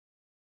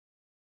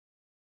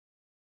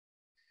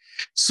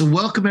So,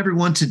 welcome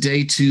everyone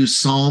today to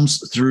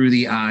Psalms Through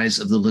the Eyes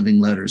of the Living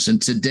Letters.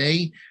 And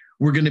today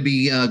we're going to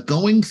be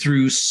going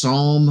through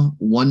Psalm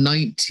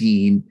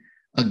 119.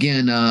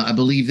 Again, I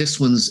believe this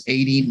one's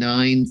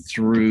 89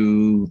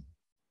 through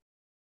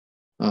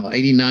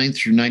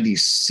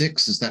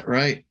 96. Is that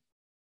right?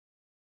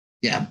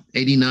 Yeah,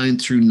 89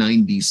 through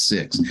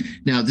 96.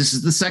 Now, this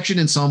is the section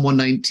in Psalm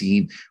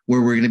 119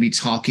 where we're going to be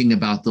talking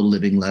about the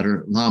living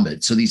letter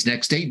Lamed. So these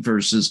next 8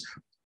 verses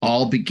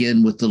all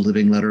begin with the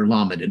living letter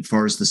Lamed, as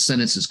far as the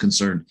sentence is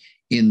concerned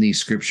in these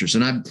scriptures.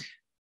 And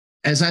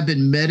as I've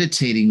been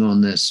meditating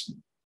on this,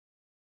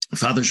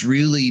 Father's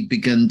really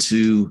begun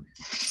to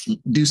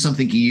do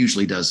something he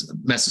usually does,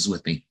 messes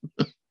with me.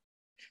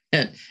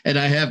 and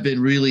I have been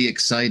really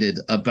excited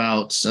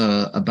about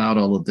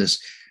all of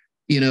this.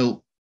 You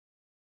know,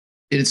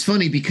 it's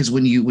funny because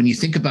when you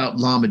think about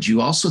Lamed,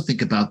 you also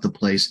think about the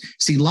place.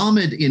 See,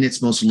 Lamed in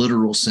its most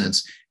literal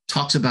sense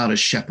talks about a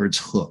shepherd's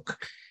hook.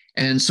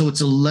 And so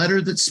it's a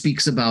letter that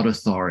speaks about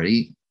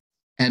authority,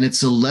 and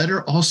it's a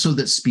letter also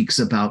that speaks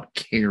about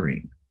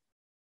caring.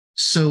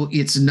 So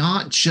it's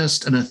not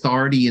just an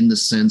authority in the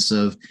sense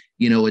of,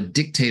 a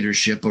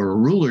dictatorship or a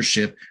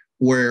rulership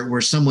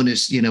where someone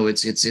is,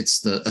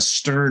 it's a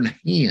stern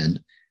hand.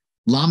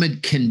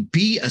 Lamed can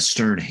be a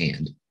stern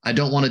hand. I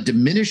don't want to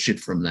diminish it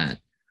from that.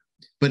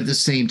 But at the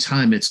same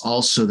time, it's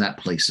also that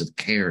place of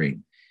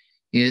caring.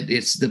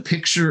 It's the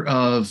picture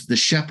of the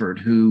shepherd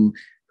who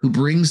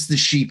brings the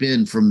sheep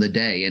in from the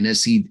day. And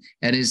as he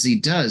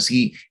does,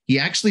 he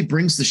actually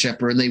brings the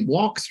shepherd and they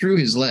walk through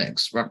his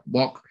legs,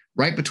 walk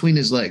right between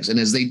his legs. And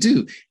as they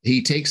do,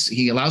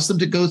 he allows them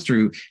to go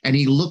through and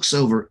he looks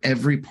over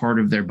every part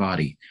of their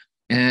body.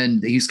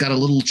 And he's got a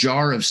little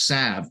jar of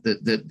salve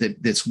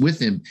that's with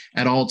him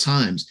at all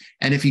times.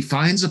 And if he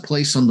finds a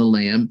place on the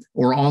lamb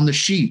or on the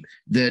sheep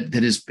that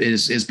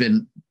has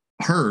been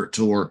hurt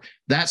or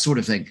that sort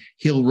of thing,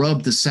 he'll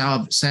rub the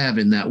salve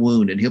in that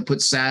wound, and he'll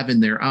put salve in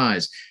their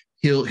eyes.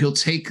 He'll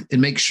take and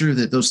make sure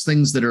that those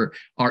things that are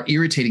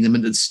irritating them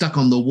and that's stuck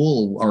on the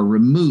wool are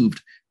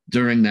removed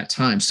during that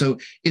time. So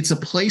it's a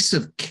place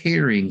of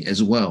caring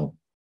as well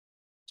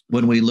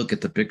when we look at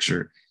the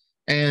picture.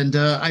 And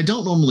I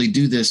don't normally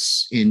do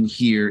this in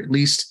here, at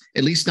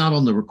least not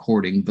on the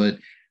recording, but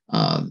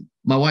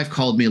my wife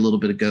called me a little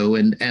bit ago,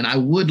 and I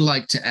would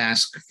like to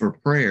ask for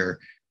prayer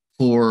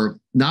for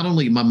not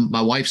only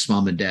my wife's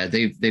mom and dad.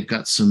 They've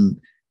got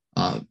some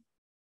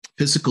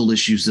physical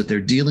issues that they're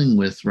dealing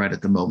with right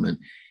at the moment,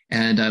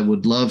 and I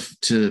would love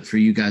for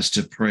you guys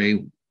to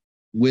pray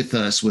with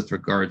us with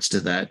regards to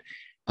that.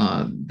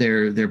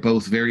 They're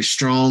both very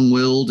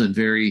strong-willed and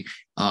very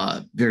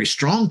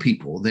strong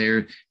people.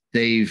 They're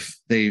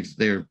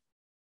a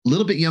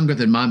little bit younger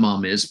than my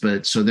mom is,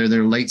 but so they're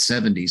their late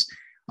 70s,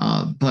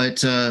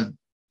 but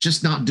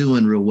just not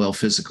doing real well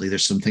physically.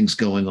 There's some things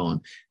going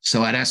on.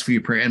 So I'd ask for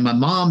your prayer. And my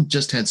mom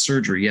just had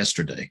surgery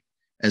yesterday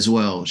as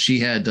well. She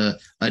had a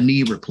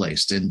knee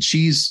replaced, and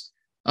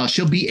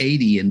she'll be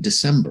 80 in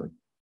December.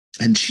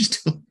 And she's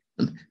still,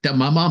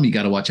 my mom, you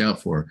got to watch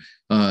out for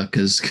her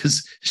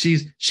because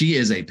she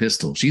is a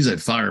pistol. She's a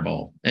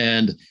fireball.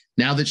 And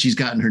now that she's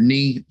gotten her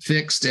knee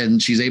fixed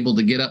and she's able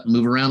to get up and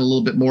move around a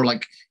little bit more,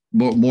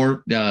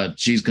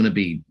 she's going to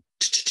be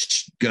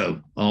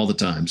go all the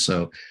time.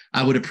 So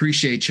I would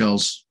appreciate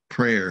y'all's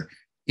prayer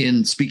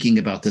in speaking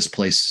about this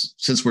place,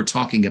 since we're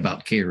talking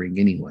about caring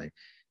anyway.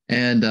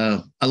 And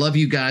I love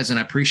you guys, and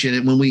I appreciate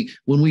it. When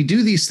we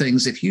do these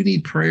things, if you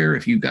need prayer,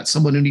 if you've got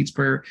someone who needs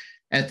prayer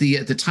at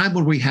the time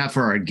when we have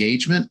for our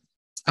engagement,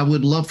 I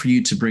would love for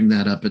you to bring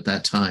that up at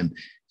that time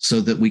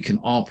so that we can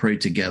all pray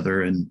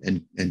together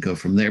and go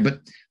from there. But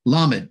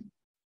Lamed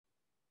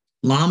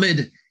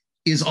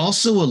is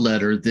also a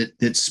letter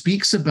that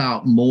speaks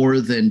about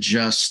more than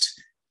just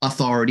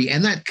authority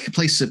and that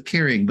place of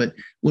caring. But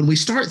when we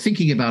start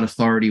thinking about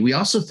authority, we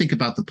also think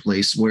about the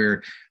place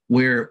where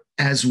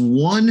as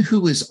one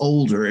who is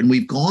older and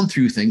we've gone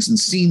through things and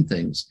seen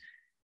things,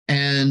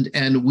 and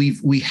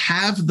we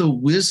have the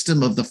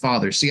wisdom of the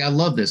Father. See, I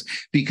love this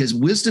because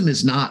wisdom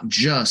is not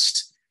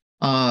just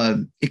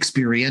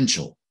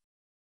experiential,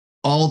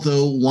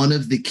 although one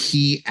of the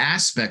key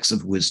aspects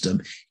of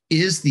wisdom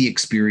is the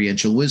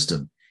experiential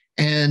wisdom.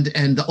 And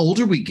the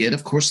older we get,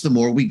 of course, the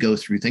more we go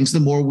through things, the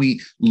more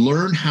we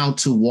learn how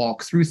to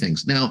walk through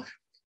things. Now,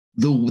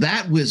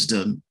 that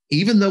wisdom,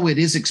 even though it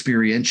is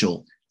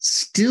experiential,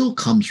 still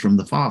comes from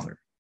the Father,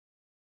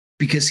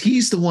 because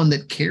he's the one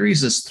that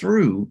carries us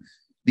through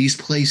these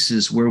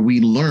places where we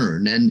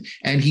learn,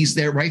 and he's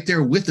there right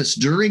there with us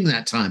during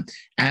that time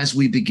as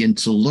we begin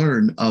to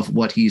learn of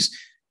what he's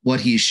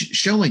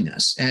showing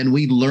us, and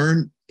we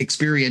learn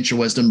experiential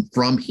wisdom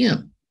from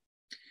him.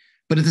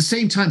 But at the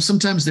same time,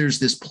 sometimes there's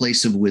this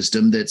place of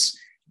wisdom that's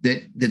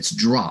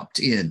dropped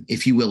in,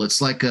 if you will.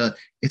 It's like a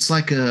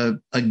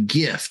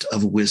gift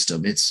of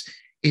wisdom.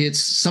 It's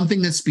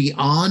something that's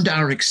beyond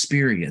our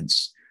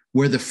experience,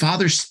 where the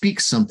Father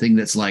speaks something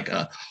that's like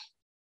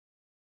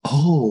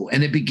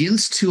and it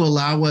begins to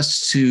allow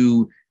us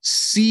to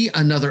see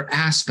another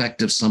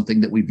aspect of something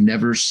that we've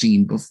never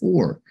seen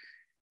before.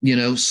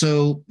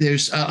 So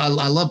there's, I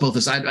love both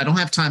this. I don't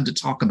have time to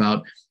talk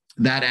about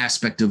that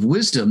aspect of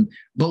wisdom,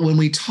 but when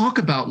we talk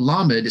about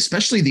Lamed,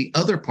 especially the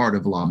other part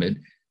of Lamed,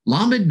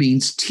 Lamed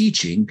means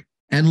teaching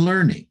and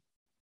learning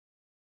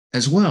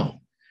as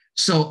well.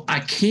 So I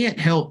can't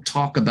help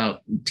talk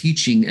about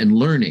teaching and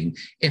learning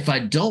if I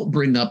don't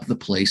bring up the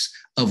place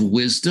of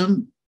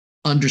wisdom,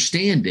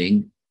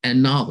 understanding,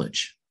 and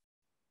knowledge.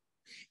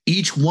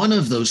 Each one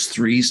of those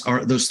three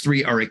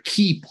are a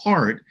key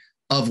part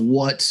of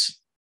what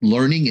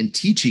learning and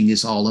teaching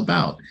is all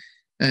about.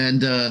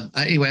 And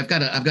anyway, I've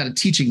got a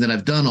teaching that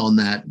I've done on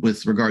that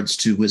with regards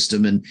to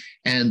wisdom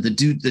and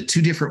the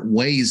two different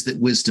ways that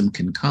wisdom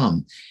can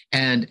come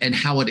and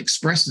how it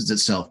expresses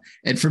itself.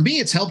 And for me,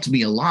 it's helped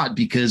me a lot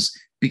because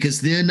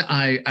then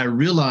I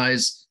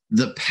realize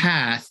the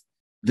path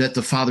that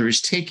the Father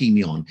is taking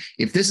me on.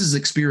 If this is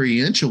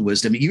experiential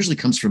wisdom, it usually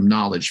comes from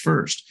knowledge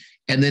first,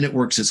 and then it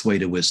works its way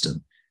to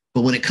wisdom.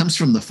 But when it comes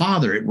from the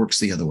Father, it works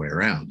the other way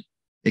around.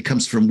 It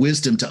comes from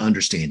wisdom to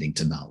understanding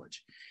to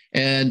knowledge.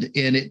 And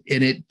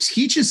it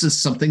teaches us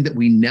something that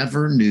we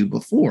never knew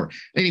before.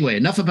 Anyway,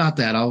 enough about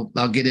that. I'll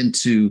get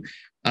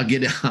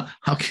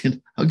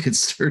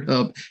stirred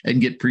up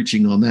and get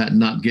preaching on that and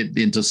not get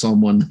into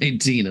Psalm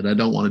 119, and I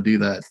don't want to do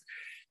that.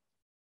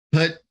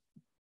 But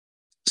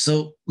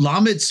so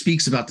Lamed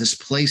speaks about this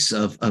place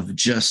of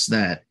just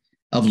that,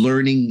 of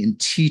learning and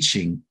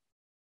teaching.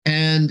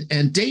 And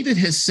David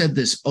has said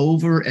this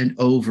over and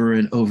over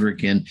and over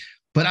again.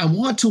 But I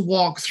want to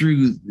walk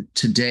through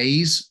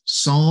today's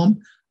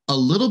psalm a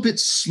little bit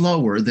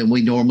slower than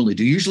we normally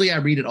do. Usually I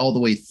read it all the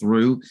way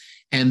through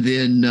and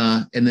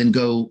then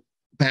go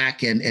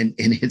back and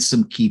hit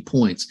some key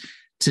points.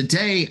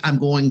 Today, I'm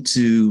going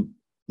to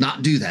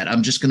not do that.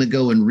 I'm just going to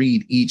go and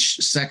read each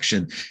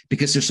section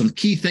because there's some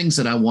key things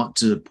that I want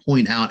to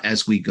point out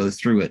as we go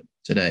through it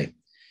today.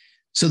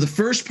 So the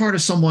first part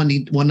of Psalm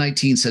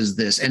 119 says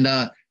this, and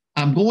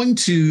I'm going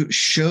to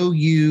show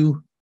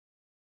you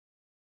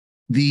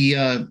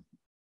the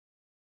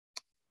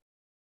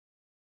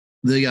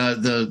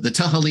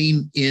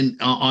TEHILLIM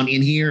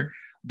in here,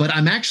 but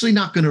I'm actually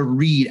not going to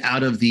read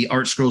out of the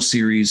ARTSCROLL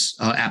series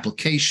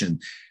application.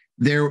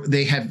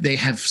 They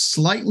have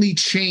slightly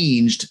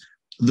changed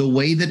the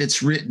way that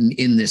it's written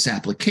in this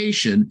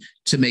application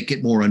to make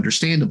it more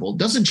understandable. It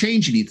doesn't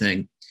change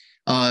anything,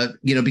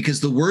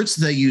 because the words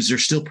they use are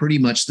still pretty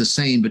much the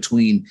same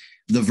between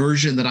the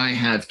version that I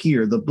have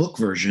here, the book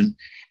version,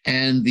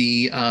 and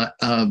the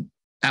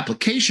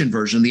application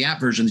version, the app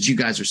version that you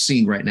guys are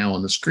seeing right now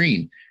on the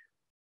screen.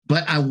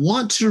 But I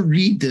want to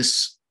read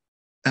this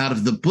out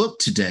of the book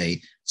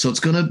today, so it's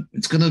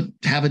gonna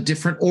have a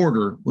different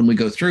order when we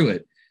go through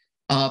it.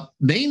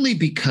 Mainly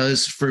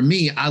because for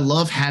me, I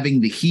love having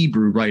the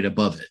Hebrew right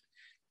above it.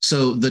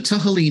 So the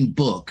TEHILLIM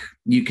book,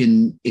 you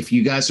can, if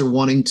you guys are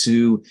wanting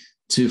to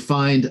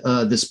find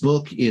this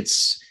book,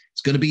 it's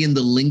going to be in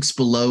the links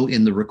below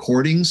in the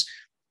recordings,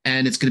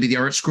 and it's going to be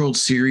the ARTSCROLL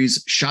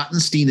series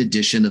SCHOTTENSTEIN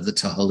edition of the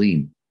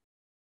TEHILLIM.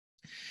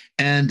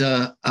 And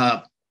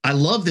I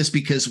love this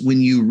because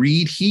when you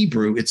read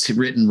Hebrew, it's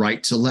written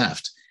right to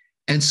left.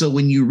 And so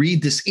when you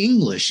read this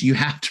English, you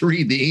have to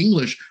read the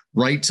English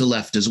right to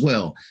left as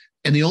well.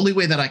 And the only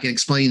way that I can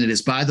explain it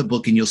is by the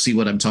book, and you'll see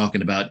what I'm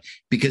talking about,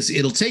 because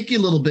it'll take you a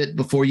little bit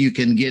before you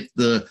can get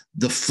the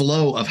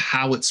flow of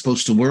how it's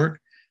supposed to work.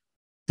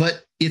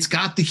 But it's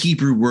got the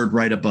Hebrew word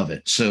right above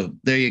it. So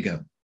there you go.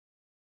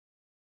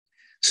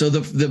 So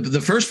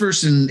the first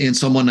verse in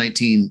Psalm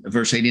 119,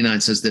 verse 89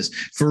 says this: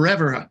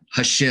 "Forever,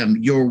 Hashem,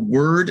 your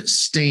word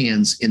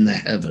stands in the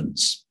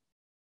heavens."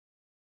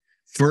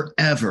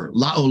 Forever,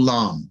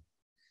 la'olam.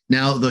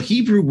 Now, the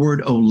Hebrew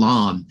word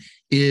olam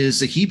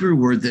is a Hebrew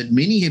word that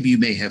many of you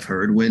may have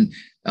heard when,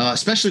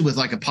 especially with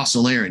like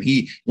Apostle Aaron.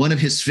 One of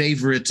his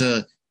favorite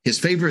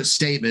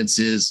statements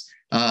is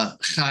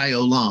Chai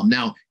Olam.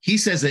 Now he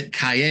says it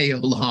Kaye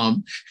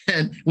Olam,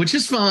 and which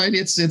is fine.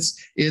 It's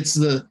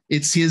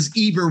his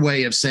EBER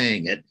way of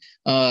saying it.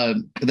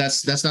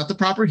 That's not the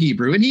proper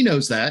Hebrew, and he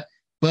knows that.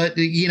 But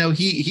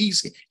he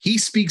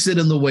speaks it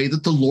in the way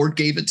that the Lord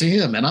gave it to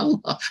him, and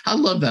I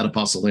love that,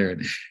 Apostle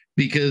Aaron,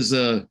 because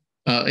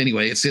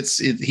anyway,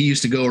 he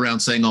used to go around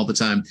saying all the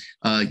time,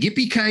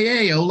 "Yippee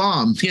Kaye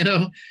Olam,"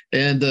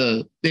 And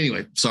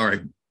anyway,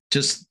 sorry,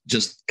 just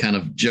kind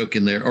of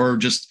joking there, or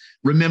just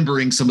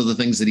remembering some of the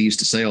things that he used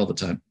to say all the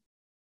time.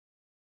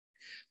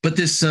 But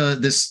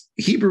this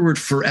Hebrew word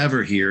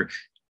forever here,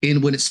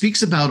 when it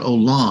speaks about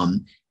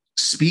olam,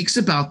 speaks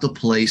about the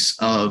place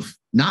of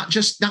not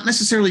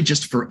necessarily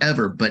just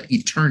forever, but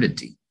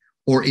eternity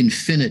or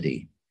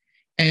infinity.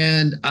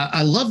 And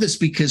I love this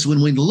because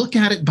when we look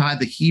at it by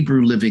the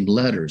Hebrew living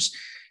letters,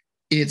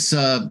 it's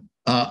ayin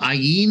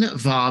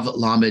vav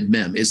lamed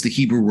mem is the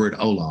Hebrew word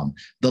olam.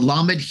 The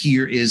lamed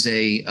here is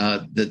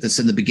that's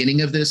in the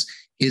beginning of this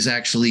is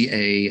actually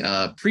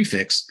a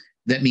prefix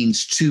that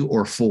means two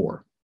or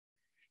four.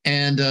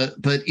 And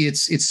but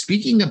it's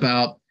speaking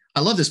about, I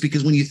love this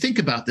because when you think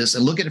about this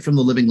and look at it from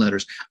the living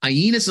letters,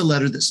 ayin is a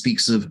letter that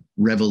speaks of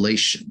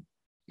revelation.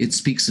 It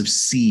speaks of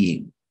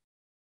seeing.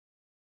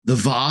 The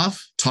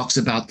vav talks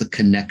about the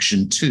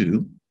connection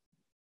to.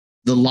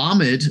 The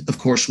Lamed, of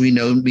course, we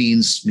know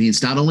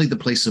means not only the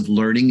place of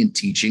learning and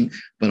teaching,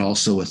 but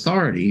also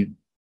authority.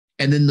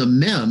 And then the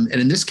Mem,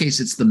 and in this case,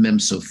 it's the Mem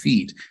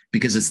Sophit,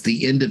 because it's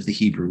the end of the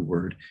Hebrew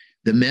word.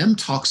 The Mem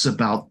talks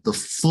about the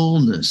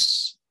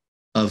fullness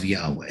of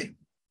Yahweh.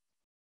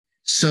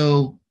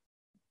 So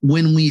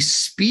when we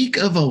speak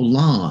of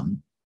Olam,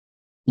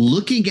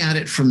 looking at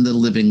it from the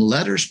Living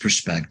Letters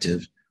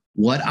perspective,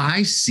 what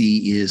I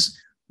see is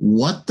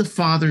what the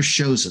Father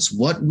shows us,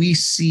 what we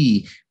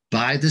see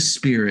by the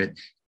Spirit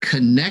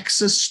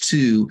connects us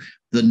to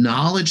the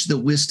knowledge, the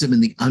wisdom,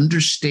 and the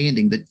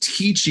understanding, the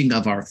teaching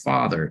of our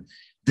Father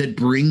that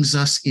brings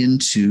us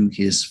into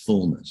his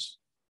fullness.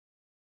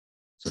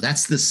 So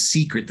that's the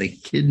secret, the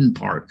hidden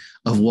part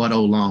of what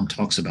Olam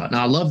talks about.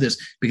 Now, I love this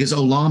because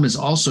Olam is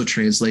also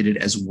translated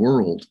as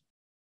world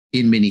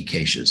in many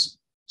cases.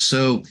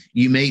 So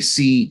you may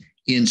see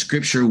in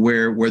Scripture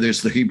where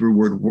there's the Hebrew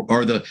word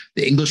or the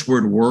English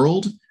word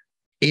world,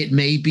 it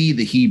may be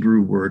the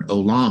Hebrew word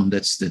olam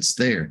that's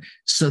there.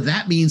 So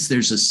that means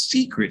there's a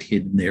secret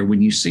hidden there when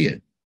you see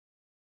it.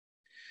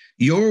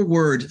 Your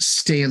word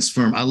stands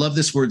firm. I love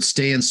this word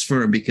stands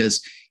firm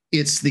because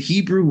it's the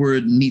Hebrew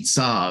word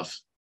nitzav,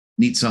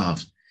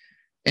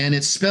 and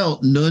it's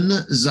spelled nun,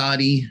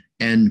 zadi,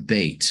 and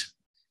bait.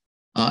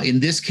 In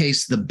this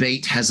case, the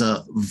bait has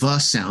a v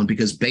sound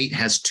because bait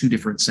has two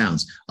different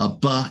sounds, a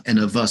b and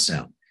a v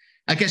sound.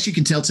 I guess you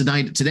can tell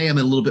today I'm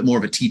in a little bit more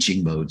of a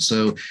teaching mode.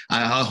 So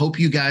I hope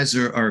you guys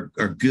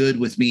are good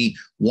with me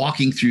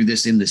walking through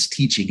this in this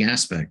teaching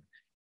aspect.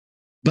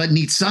 But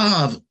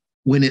nitzav,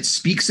 when it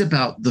speaks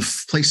about the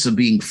place of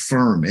being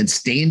firm and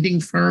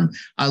standing firm,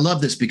 I love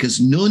this because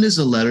nun is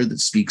a letter that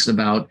speaks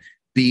about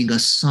being a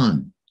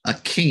son, a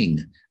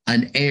king,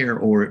 an heir,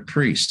 or a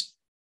priest.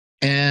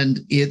 And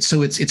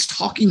it's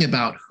talking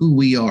about who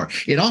we are.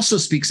 It also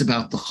speaks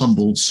about the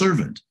humbled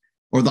servant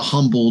or the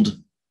humbled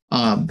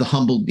son,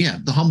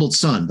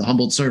 the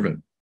humbled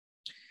servant.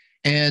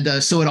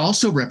 And so it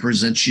also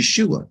represents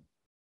Yeshua.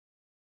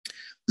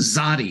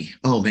 Zadi,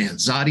 oh man,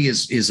 Zadi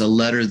is a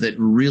letter that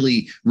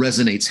really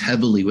resonates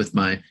heavily with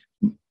my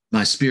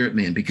spirit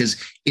man because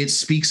it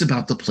speaks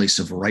about the place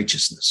of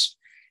righteousness.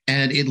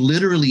 And it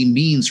literally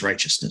means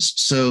righteousness.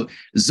 So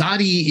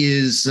Zadi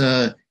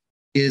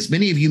is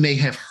many of you may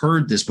have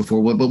heard this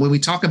before, but when we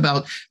talk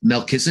about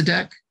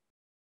Melchizedek,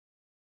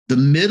 the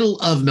middle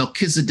of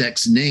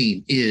Melchizedek's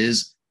name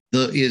is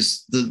the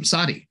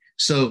Zadi.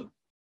 So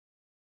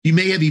you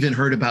may have even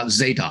heard about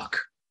Zadok.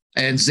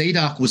 And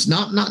Zadok was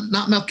not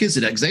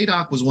Melchizedek.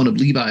 Zadok was one of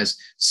Levi's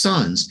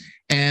sons.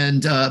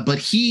 And but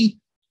he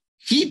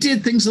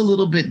did things a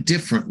little bit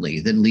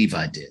differently than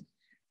Levi did.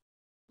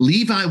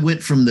 Levi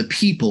went from the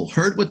people,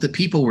 heard what the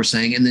people were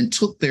saying, and then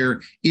took their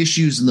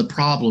issues and the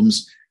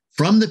problems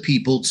from the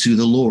people to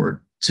the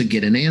Lord to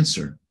get an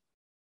answer.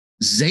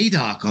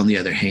 Zadok, on the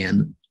other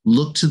hand,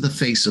 looked to the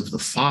face of the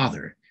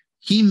Father.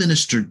 He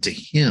ministered to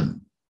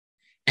him.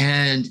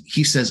 And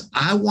he says,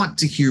 I want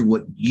to hear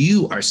what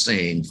you are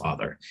saying,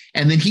 Father.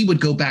 And then he would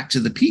go back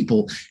to the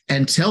people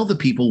and tell the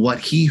people what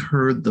he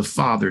heard the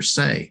Father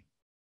say.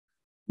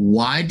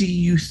 Why do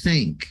you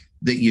think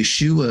that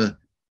Yeshua,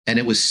 and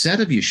it was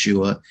said of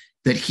Yeshua,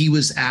 that he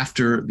was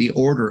after the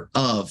order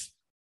of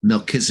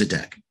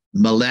Melchizedek,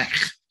 Melech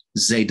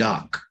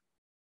Zadok?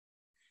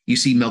 You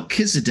see,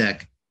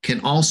 Melchizedek can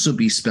also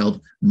be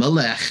spelled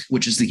Melech,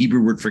 which is the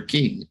Hebrew word for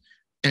king,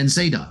 and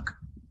Zadok,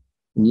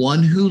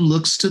 one who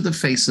looks to the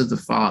face of the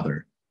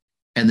Father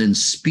and then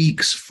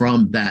speaks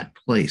from that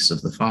place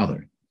of the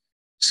Father.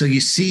 So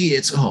you see,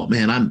 it's, oh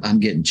man, I'm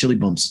getting chilly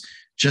bumps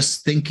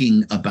just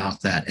thinking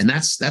about that. And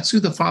that's who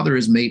the Father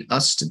has made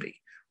us to be.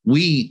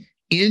 We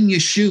in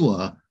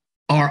Yeshua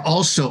are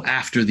also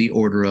after the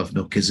order of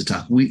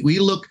Melchizedek. We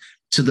look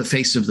to the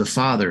face of the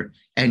Father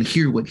and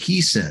hear what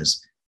he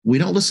says. We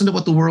don't listen to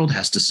what the world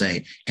has to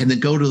say and then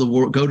go to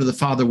the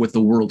Father with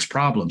the world's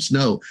problems.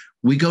 No,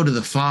 we go to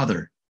the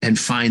Father and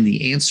find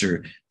the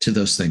answer to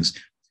those things.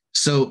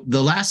 So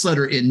the last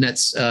letter in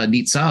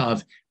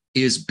Nitzav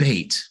is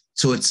Beit.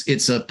 So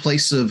it's a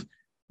place of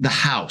the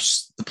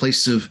house, the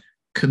place of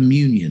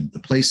communion, the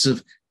place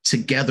of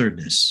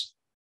togetherness.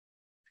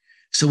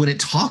 So when it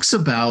talks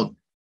about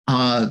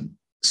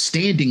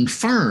standing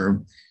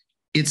firm,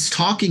 it's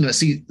talking about,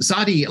 see,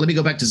 Zadi, let me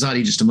go back to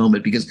Zadi just a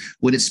moment, because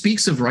when it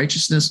speaks of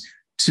righteousness,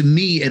 to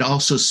me, it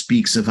also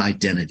speaks of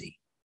identity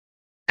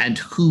and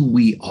who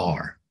we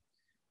are.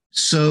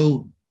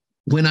 So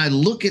when I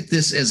look at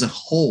this as a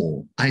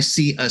whole, I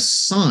see a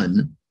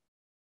son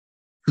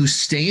who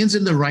stands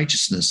in the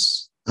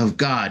righteousness of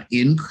God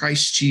in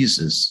Christ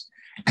Jesus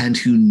and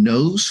who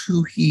knows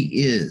who he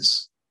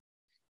is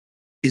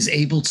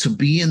able to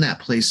be in that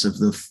place of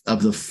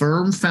the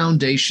firm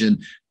foundation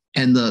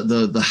and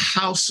the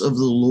house of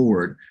the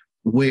Lord,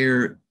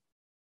 where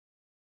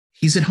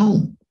he's at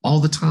home all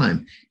the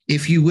time.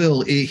 If you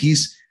will,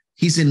 he's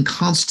in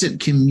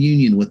constant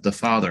communion with the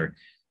Father.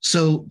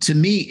 So to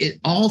me,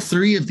 all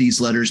three of these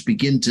letters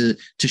begin to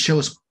show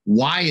us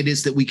why it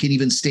is that we can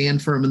even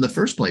stand firm in the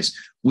first place.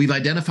 We've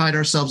identified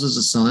ourselves as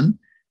a son.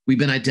 We've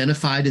been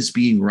identified as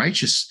being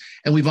righteous,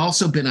 and we've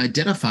also been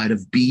identified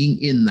of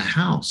being in the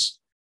house.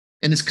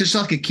 And it's just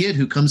like a kid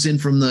who comes in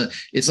from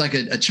it's like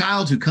a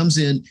child who comes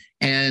in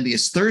and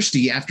is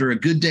thirsty after a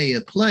good day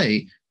of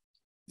play.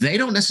 They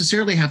don't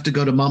necessarily have to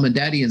go to mom and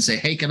daddy and say,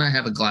 hey, can I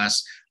have a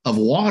glass of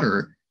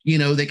water?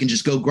 They can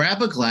just go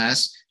grab a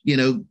glass,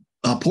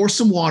 pour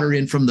some water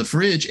in from the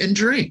fridge and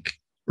drink,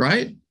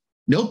 right?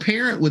 No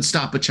parent would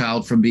stop a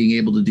child from being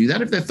able to do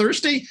that. If they're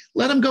thirsty,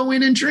 let them go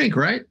in and drink,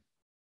 right?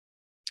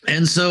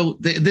 And so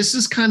this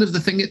is kind of the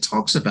thing it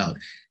talks about.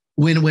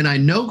 When I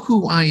know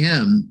who I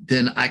am,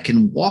 then I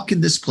can walk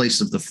in this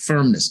place of the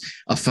firmness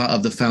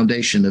of the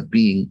foundation of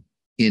being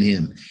in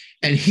him.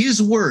 And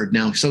his word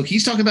now, so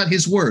he's talking about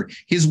his word.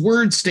 His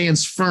word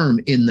stands firm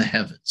in the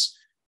heavens.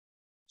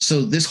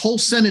 So this whole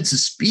sentence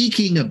is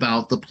speaking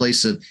about the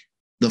place of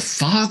the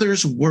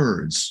Father's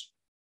words.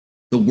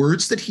 The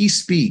words that he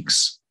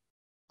speaks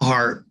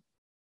are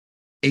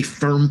a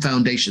firm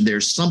foundation.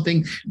 There's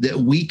something that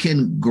we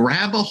can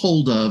grab a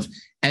hold of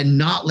and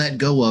not let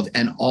go of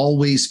and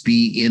always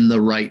be in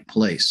the right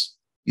place.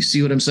 You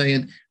see what I'm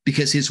saying?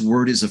 Because his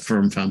word is a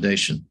firm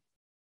foundation.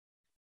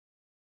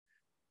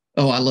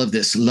 Oh, I love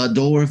this.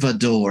 Lador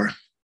vador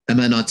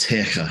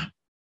emanatecha.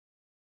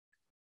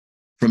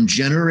 From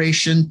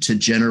generation to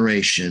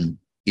generation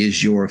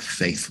is your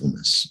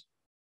faithfulness.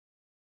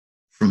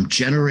 From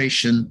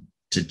generation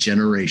to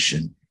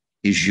generation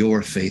is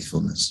your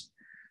faithfulness.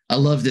 I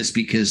love this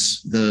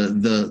because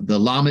the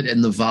lamed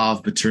and the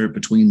vav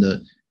between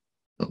the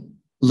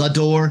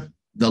lador,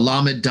 the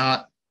lamed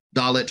dot,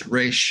 dalet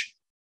resh,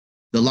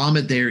 the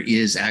lamed there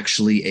is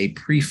actually a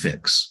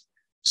prefix.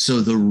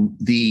 So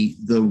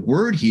the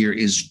word here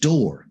is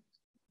door,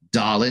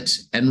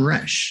 dalet, and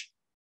resh.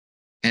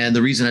 And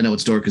the reason I know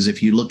it's door, because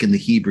if you look in the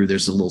Hebrew,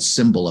 there's a little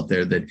symbol up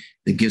there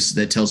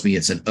that tells me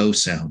it's an O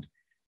sound.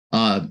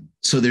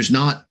 So it's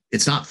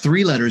not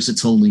three letters,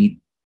 it's only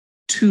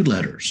two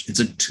letters. It's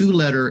a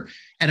two-letter,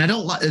 and I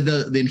don't like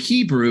in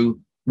Hebrew,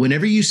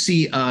 whenever you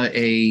see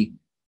I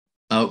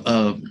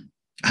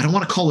don't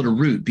want to call it a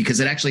root because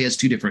it actually has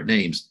two different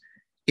names.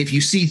 If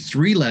you see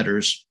three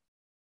letters,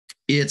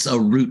 it's a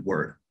root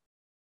word.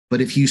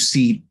 But if you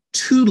see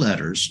two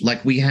letters,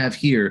 like we have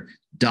here,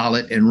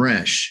 dalet and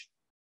resh,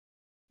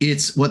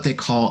 it's what they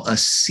call a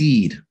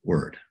seed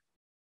word.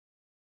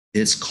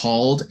 It's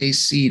called a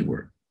seed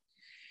word.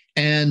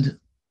 And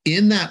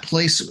in that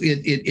place,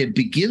 it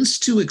begins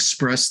to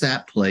express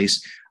that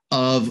place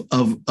of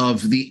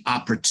the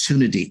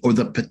opportunity or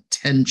the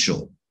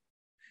potential.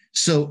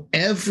 So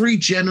every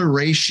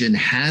generation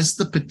has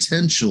the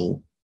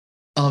potential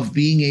of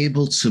being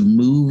able to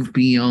move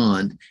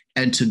beyond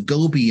and to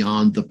go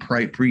beyond the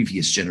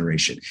previous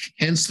generation.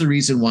 Hence the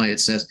reason why it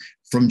says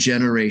from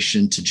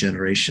generation to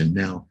generation.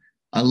 Now,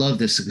 I love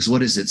this because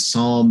what is it?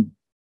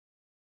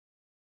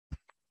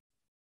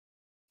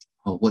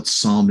 What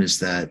Psalm is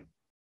that?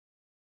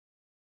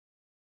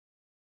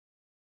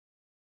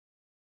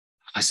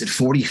 I said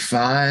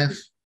 45.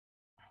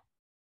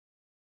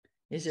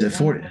 Is it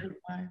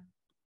 145?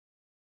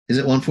 Is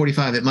it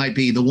 145? It might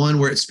be the one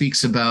where it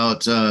speaks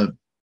about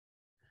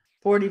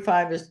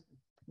 45 is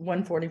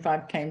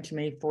 145 came to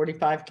me.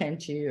 45 came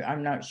to you.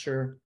 I'm not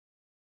sure.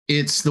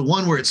 It's the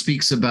one where it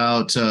speaks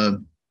about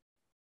the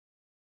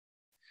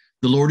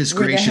Lord is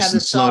gracious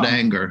and slow to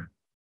anger.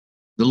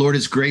 The Lord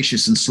is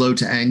gracious and slow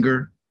to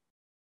anger.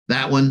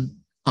 That one,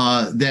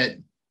 that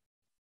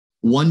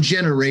one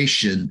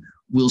generation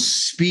will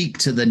speak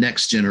to the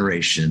next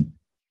generation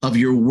of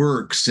your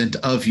works and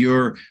of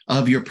your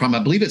I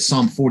believe it's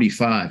Psalm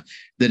 45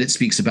 that it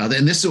speaks about.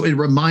 And this, it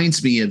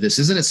reminds me of this.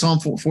 Isn't it Psalm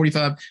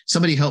 45?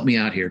 Somebody help me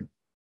out here.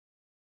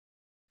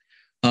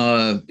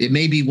 It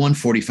may be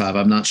 145.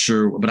 I'm not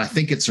sure, but I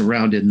think it's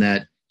around in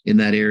that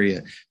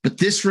area. But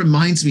this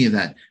reminds me of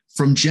that.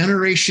 From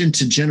generation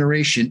to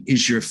generation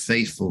is your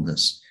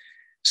faithfulness.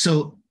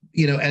 So,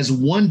 as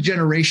one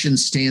generation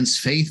stands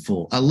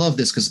faithful, I love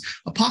this because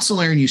Apostle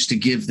Aaron used to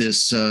give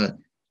this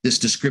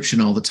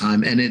description all the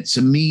time. And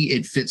to me,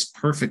 it fits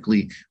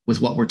perfectly with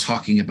what we're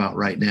talking about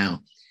right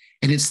now.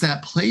 And it's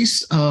that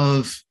place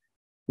of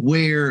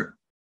where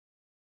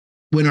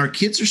when our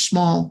kids are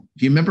small,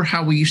 do you remember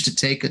how we used to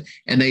take it?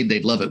 And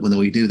they'd love it when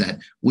we do that.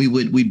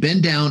 We'd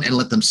bend down and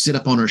let them sit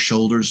up on our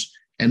shoulders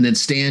and then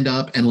stand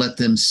up and let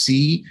them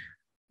see.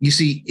 You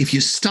see, if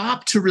you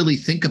stop to really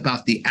think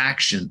about the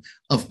action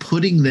of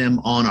putting them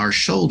on our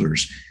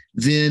shoulders,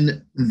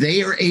 then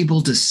they are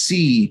able to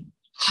see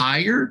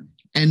higher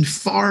and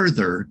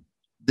farther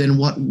than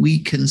what we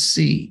can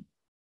see.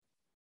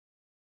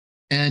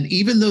 And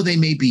even though they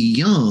may be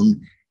young,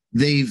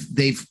 they've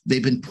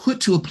been put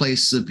to a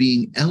place of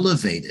being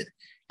elevated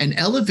and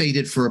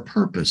elevated for a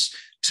purpose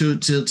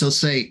to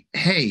say,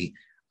 hey,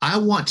 I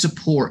want to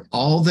pour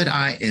all that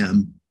I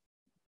am.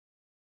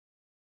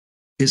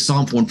 Is Psalm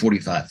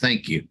 145.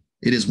 Thank you.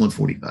 It is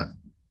 145.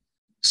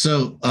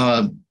 So,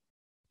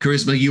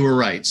 Charisma, you were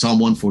right. Psalm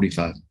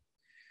 145.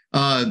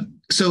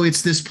 So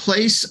it's this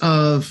place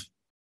of,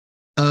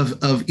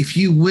 if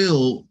you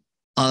will,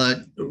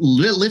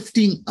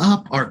 lifting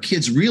up our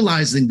kids,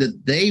 realizing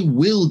that they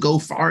will go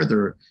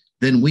farther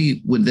than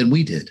we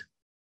did.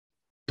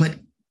 But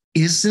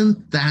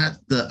isn't that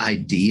the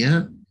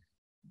idea?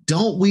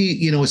 Don't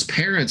we, as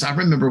parents, I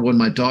remember when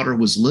my daughter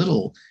was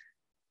little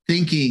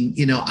thinking,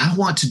 I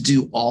want to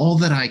do all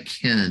that I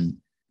can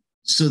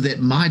so that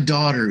my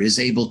daughter is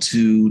able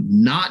to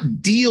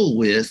not deal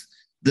with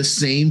the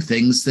same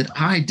things that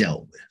I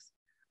dealt with.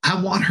 I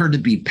want her to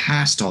be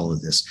past all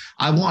of this.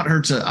 I want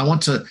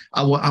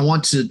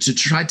to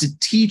try to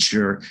teach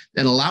her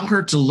and allow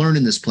her to learn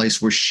in this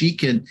place where she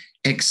can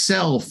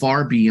excel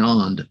far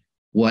beyond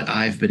what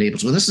I've been able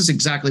to. And this is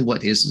exactly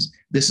what this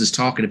is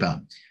talking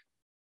about.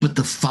 But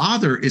the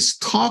Father is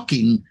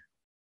talking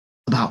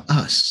about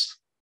us.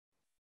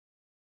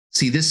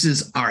 See, this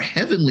is our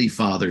Heavenly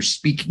Father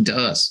speaking to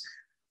us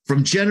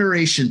from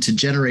generation to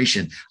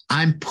generation.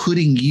 I'm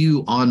putting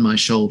you on my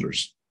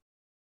shoulders,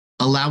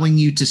 allowing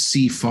you to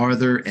see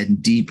farther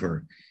and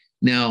deeper.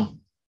 Now,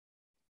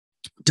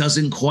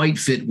 doesn't quite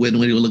fit when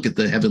you look at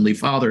the Heavenly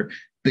Father,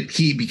 but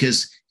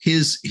because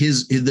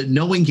the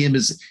knowing him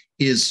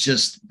is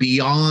just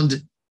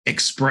beyond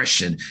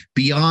expression,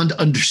 beyond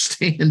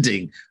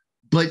understanding.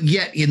 But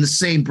yet, in the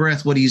same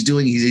breath, what he's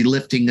doing is he's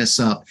lifting us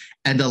up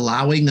and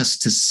allowing us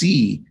to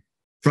see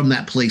from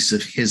that place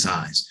of his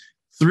eyes,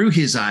 through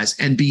his eyes,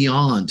 and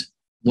beyond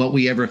what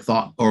we ever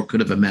thought or could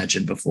have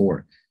imagined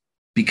before,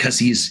 because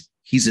he's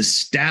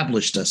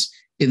established us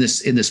in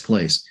this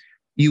place.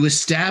 You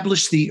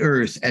establish the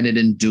earth and it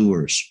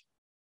endures.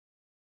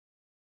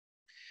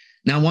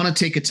 Now, I want to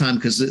take a time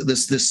because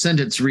this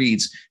sentence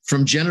reads,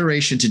 from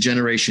generation to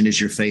generation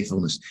is your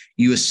faithfulness.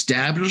 You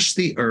establish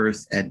the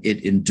earth and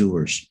it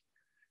endures.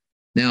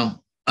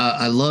 Now,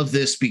 I love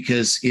this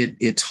because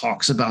it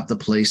talks about the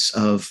place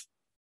of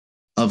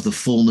the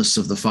fullness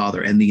of the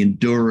Father and the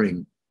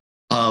enduring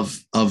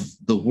of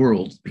the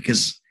world,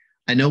 because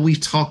I know we've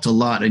talked a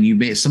lot, and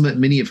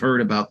many have heard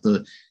about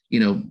the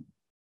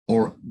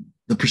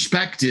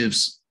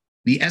perspectives,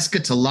 the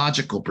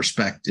eschatological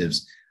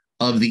perspectives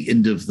of the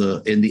end of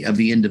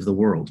the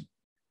world,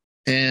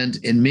 and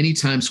many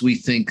times we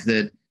think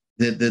that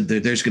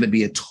there's going to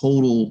be a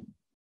total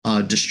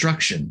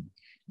destruction.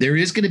 There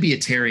is going to be a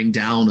tearing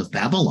down of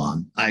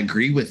Babylon. I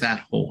agree with that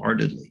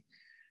wholeheartedly,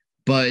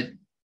 but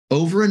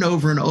over and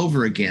over and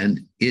over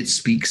again, it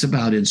speaks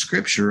about in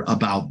Scripture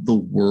about the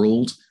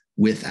world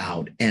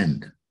without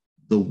end,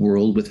 the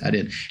world without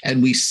end.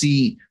 And we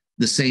see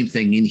the same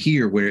thing in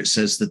here where it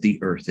says that the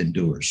earth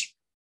endures.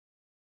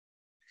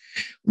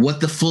 What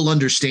the full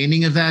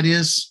understanding of that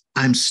is,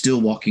 I'm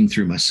still walking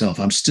through myself.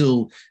 I'm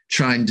still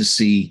trying to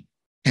see.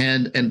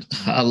 And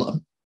I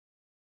love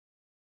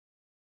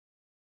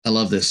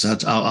this.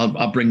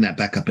 I'll bring that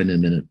back up in a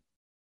minute.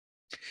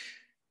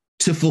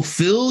 To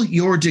fulfill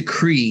your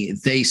decree,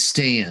 they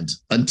stand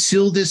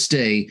until this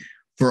day,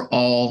 for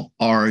all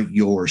are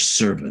your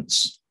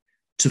servants.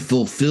 To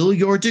fulfill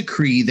your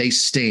decree, they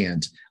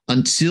stand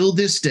until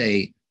this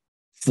day,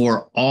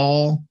 for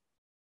all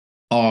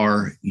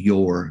are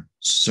your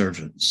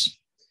servants.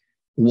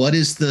 What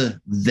is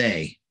the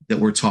they that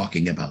we're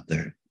talking about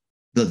there?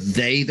 The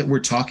they that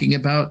we're talking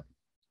about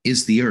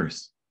is the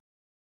earth,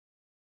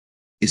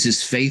 is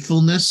his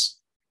faithfulness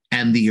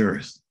and the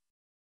earth.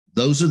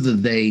 Those are the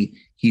they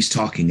he's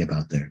talking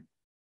about there.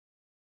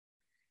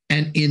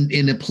 And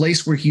in a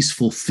place where he's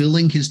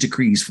fulfilling his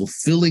decrees,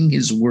 fulfilling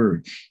his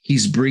word,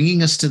 he's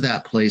bringing us to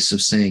that place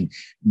of saying,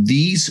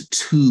 these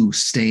two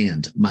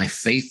stand, my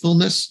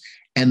faithfulness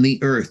and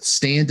the earth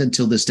stand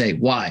until this day.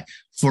 Why?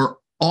 For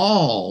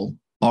all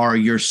are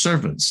your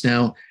servants.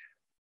 Now,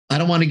 I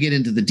don't want to get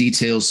into the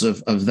details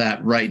of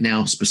that right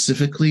now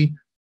specifically,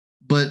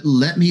 but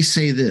let me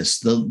say this,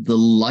 the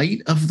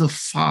light of the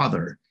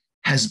Father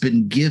has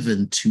been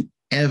given to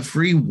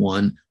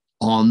everyone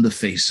on the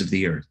face of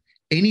the earth.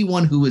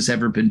 Anyone who has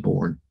ever been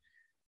born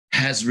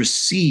has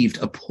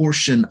received a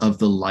portion of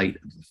the light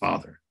of the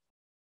Father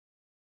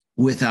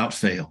without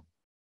fail.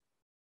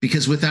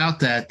 Because without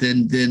that,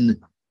 then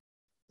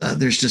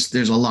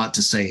there's a lot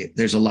to say.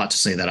 There's a lot to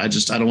say that I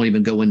don't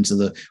even go into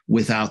the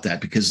without that,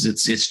 because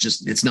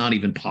it's not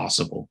even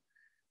possible.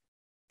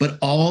 But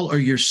all are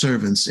your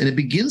servants. And it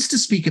begins to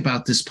speak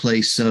about this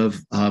place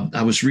of,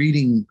 I was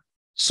reading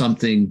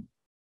something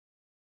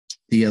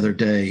the other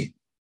day,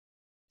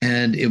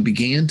 and it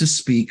began to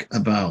speak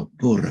about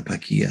Give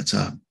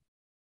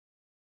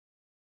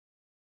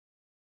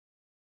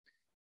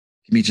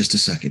me just a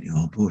second,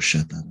 y'all.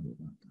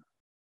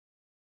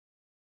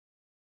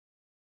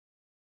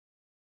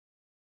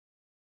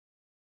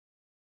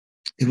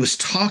 It was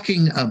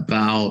talking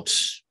about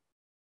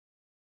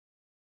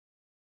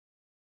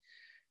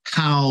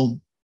how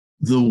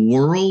the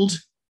world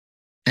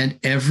and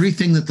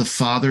everything that the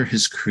Father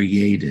has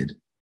created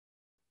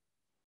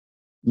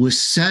was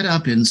set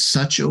up in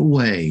such a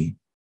way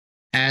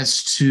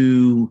as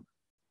to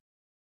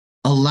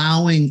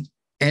allowing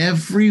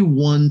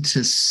everyone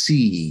to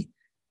see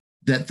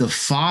that the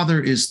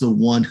Father is the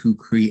one who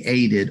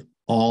created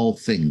all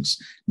things,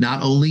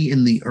 not only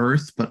in the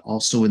earth, but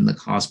also in the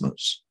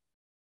cosmos.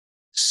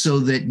 so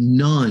that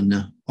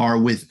none are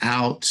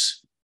without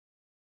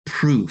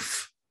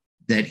proof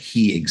that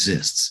he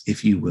exists,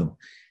 if you will.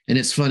 And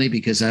it's funny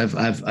because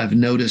I've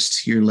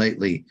noticed here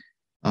lately,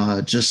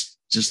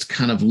 just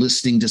kind of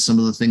listening to some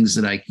of the things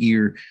that I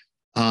hear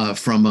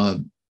from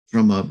a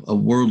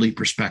worldly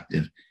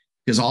perspective,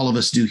 because all of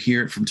us do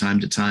hear it from time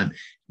to time.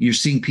 You're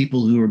seeing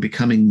people who are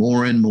becoming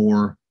more and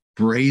more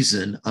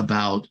brazen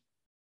about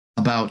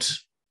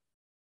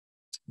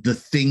the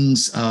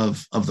things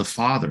of the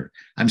Father.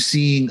 I'm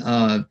seeing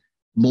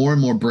more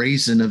and more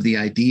brazen of the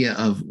idea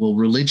of, well,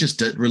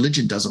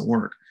 religion doesn't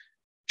work.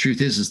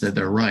 Truth is that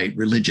they're right.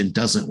 Religion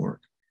doesn't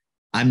work.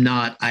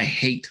 I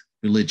hate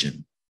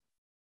religion.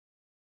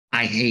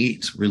 I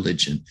hate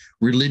religion.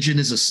 Religion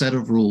is a set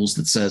of rules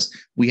that says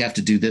we have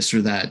to do this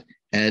or that.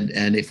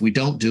 And if we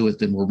don't do it,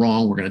 then we're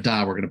wrong. We're going to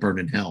die. We're going to burn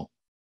in hell.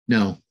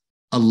 No,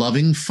 a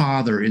loving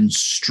father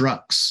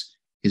instructs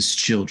his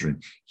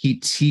children. He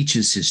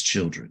teaches his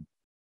children.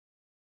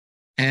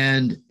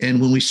 And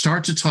when we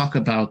start to talk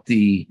about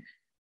the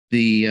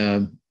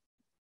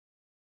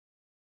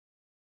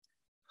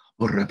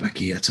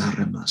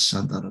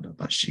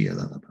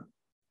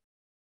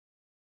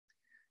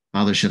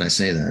Father, should I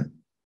say that? I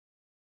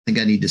think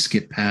I need to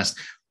skip past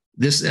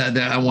this.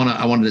 I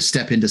wanted to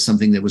step into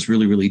something that was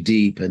really, really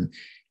deep, and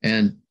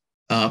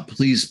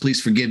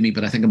please forgive me,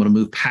 but I think I'm going to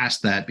move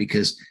past that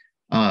because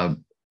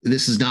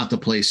this is not the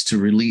place to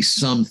release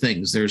some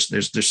things.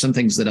 There's some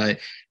things that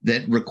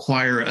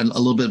require a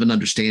little bit of an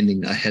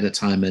understanding ahead of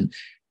time, and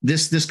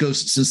this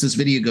goes, since this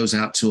video goes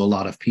out to a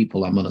lot of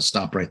people, I'm going to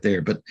stop right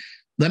there. But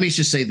let me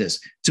just say this: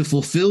 to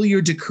fulfill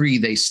your decree,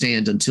 they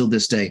stand until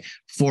this day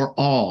for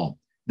all.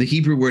 The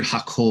Hebrew word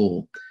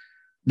hakol.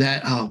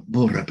 That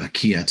hakol,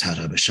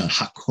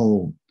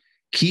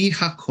 ki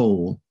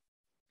hakol.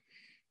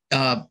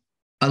 I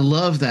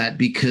love that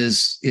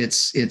because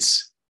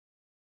it's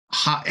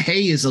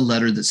hey is a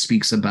letter that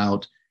speaks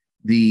about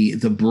the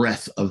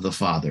breath of the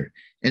Father,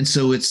 and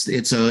so it's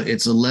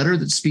a letter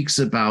that speaks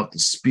about the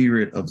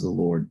Spirit of the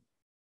Lord.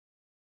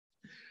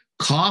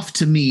 Kaf,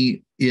 to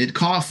me,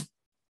 kaf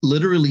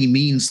literally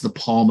means the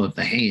palm of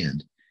the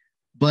hand,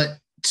 but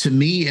to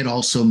me it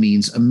also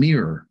means a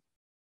mirror.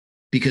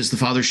 Because the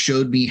Father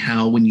showed me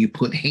how when you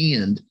put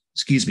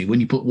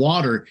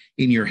water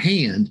in your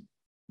hand,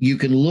 you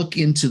can look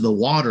into the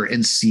water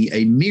and see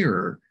a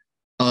mirror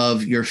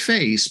of your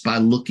face by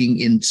looking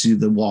into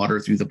the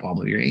water through the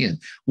palm of your hand.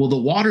 Well, the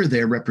water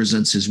there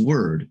represents his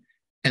word,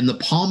 and the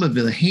palm of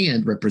the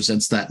hand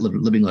represents that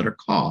living letter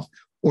Kaf,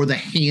 or the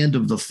hand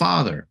of the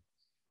Father.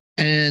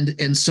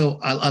 And so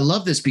I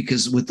love this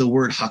because with the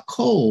word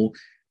hakol,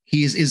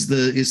 he is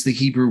the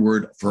Hebrew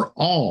word for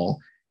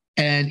all,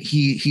 and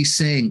he's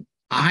saying,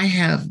 I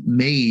have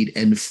made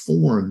and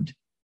formed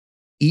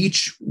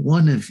each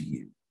one of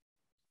you,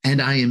 and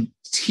I am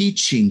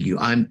teaching you.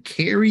 I'm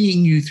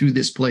carrying you through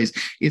this place.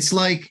 It's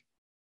like,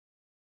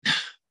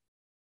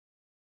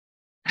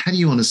 how do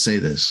you want to say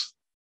this?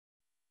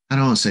 I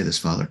don't want to say this,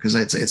 Father, because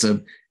it's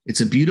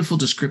a beautiful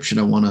description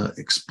I want to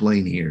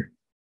explain here.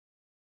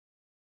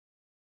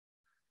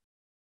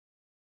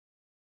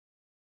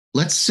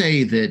 Let's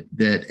say that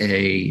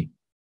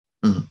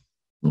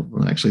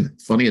well, actually,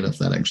 funny enough,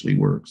 that actually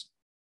works.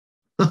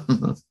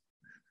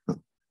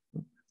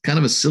 Kind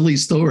of a silly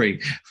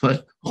story,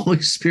 but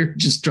Holy Spirit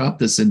just dropped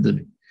this into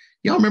me.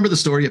 Y'all remember the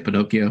story of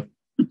Pinocchio?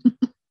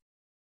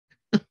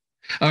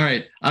 All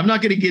right, I'm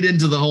not going to get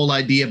into the whole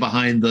idea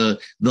behind the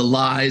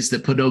lies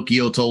that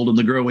Pinocchio told in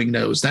the growing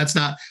nose. That's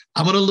not.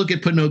 I'm going to look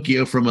at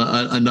Pinocchio from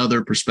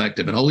another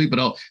perspective. And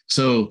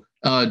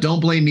don't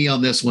blame me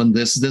on this one.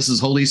 This is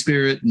Holy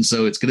Spirit, and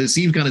so it's going to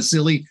seem kind of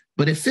silly,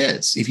 but it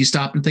fits. If you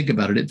stop and think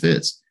about it, it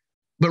fits.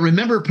 But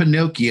remember,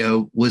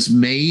 Pinocchio was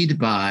made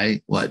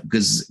by what,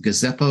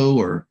 Giuseppe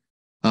or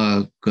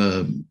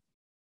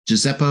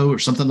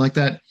something like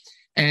that,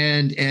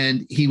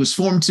 and he was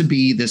formed to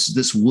be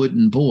this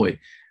wooden boy.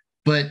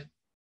 But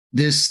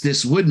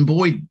this wooden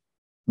boy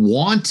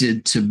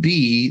wanted to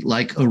be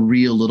like a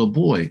real little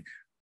boy.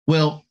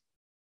 Well,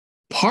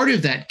 part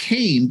of that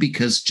came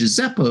because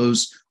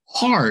Giuseppe's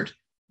heart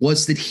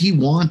was that he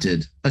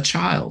wanted a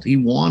child. He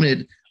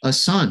wanted a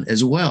son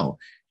as well.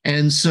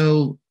 And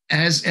so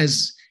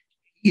as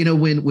you know,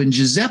 when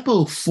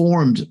Giuseppe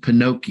formed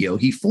Pinocchio,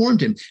 he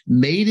formed him,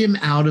 made him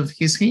out of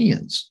his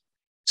hands.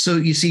 So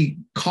you see,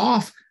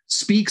 Kaf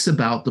speaks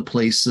about the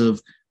place of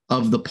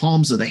the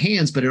palms of the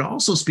hands, but it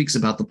also speaks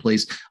about the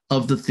place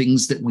of the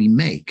things that we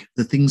make,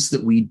 the things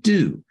that we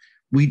do.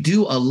 We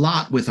do a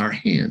lot with our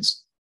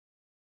hands.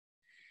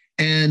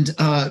 And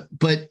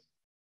but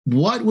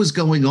what was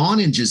going on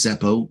in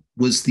Giuseppe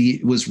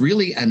was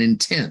really an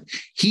intent.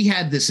 He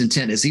had this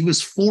intent as he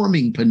was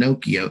forming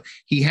Pinocchio.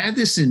 He had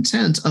this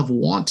intent of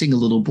wanting a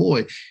little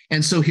boy.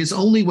 And so his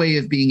only way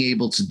of being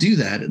able to do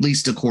that, at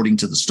least according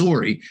to the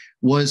story,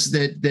 was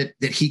that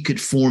he could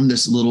form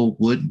this little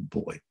wooden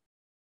boy.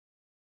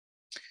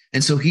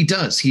 And so he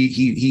does.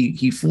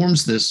 He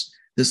forms this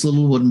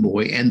little wooden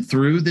boy, and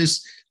through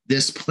this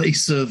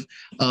place of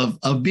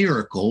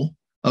miracle,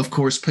 of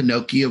course,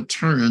 Pinocchio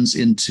turns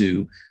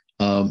into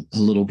a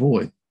little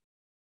boy.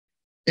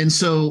 And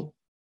so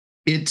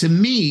it, to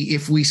me,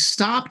 if we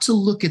stop to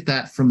look at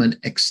that from an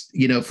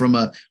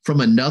from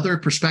another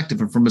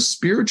perspective, and from a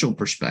spiritual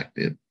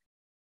perspective,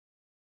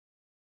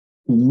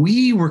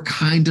 we were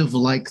kind of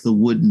like the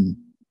wooden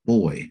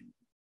boy,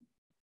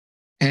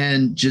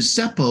 and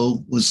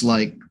Giuseppe was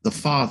like the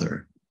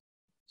father.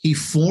 He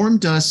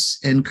formed us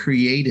and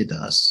created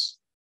us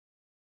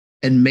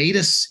and made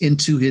us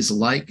into his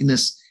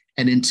likeness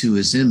and into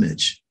his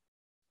image.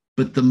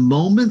 But the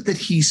moment that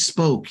he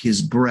spoke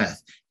his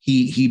breath,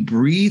 he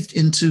breathed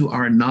into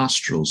our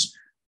nostrils,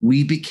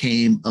 we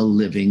became a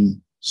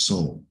living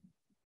soul.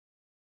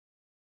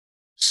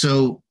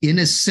 So in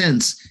a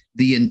sense,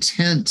 the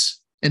intent,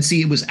 and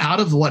see, it was out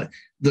of what,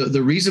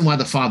 the reason why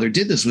the Father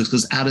did this was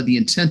because out of the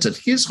intent of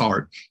his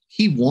heart,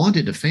 he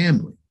wanted a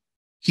family.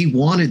 He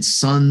wanted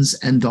sons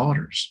and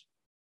daughters.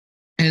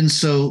 And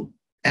so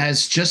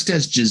just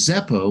as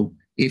Giuseppe,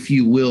 if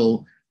you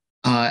will,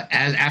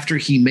 after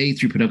he made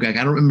through Pinocchio, I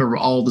don't remember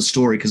all the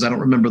story because I don't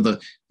remember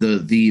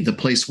the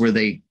place where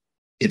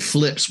it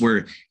flips,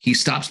 where he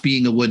stops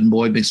being a wooden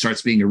boy but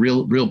starts being a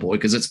real boy,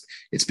 because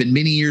it's been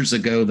many years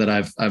ago that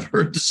I've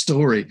heard the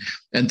story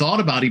and thought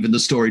about even the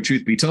story,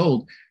 truth be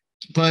told.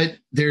 But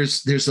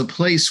there's a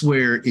place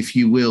where, if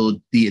you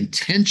will, the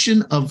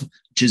intention of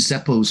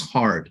Giuseppe's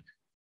heart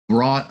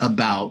brought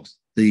about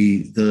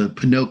the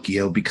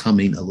Pinocchio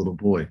becoming a little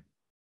boy.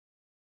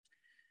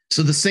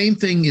 So the same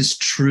thing is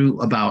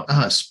true about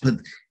us, but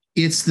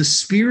it's the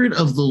Spirit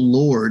of the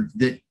Lord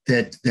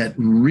that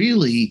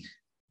really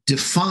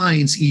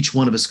defines each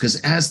one of us.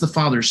 Because as the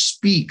Father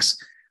speaks,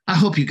 I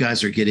hope you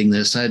guys are getting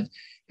this. I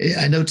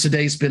know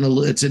today's a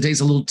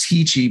little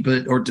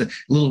teachy, or a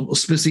little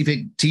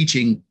specific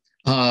teaching,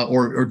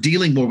 or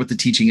dealing more with the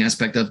teaching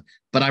aspect of.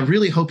 But I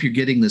really hope you're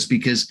getting this,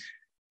 because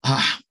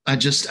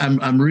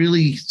I'm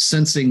really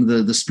sensing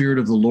the Spirit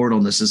of the Lord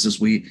on this as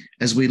we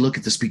look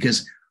at this,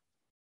 because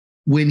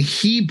when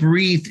he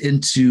breathed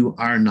into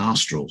our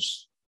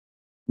nostrils,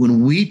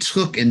 when we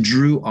took and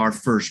drew our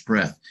first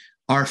breath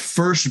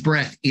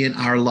in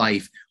our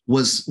life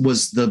was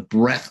the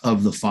breath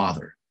of the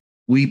Father.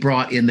 We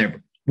brought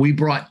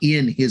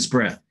in his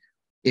breath.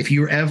 If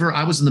you're ever,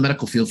 I was in the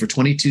medical field for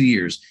 22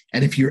 years,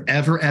 and if you're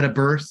ever at a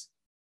birth,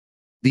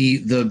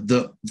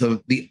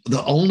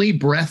 the only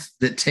breath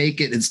that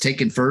is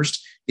taken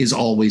first is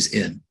always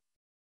in.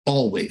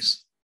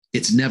 Always.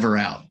 It's never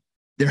out.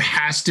 There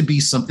has to be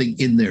something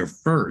in there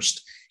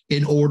first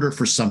in order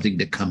for something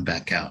to come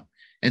back out.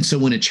 And so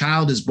when a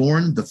child is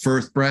born, the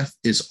first breath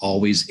is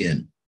always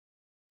in.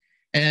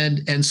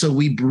 And so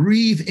we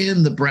breathe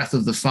in the breath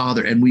of the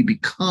Father and we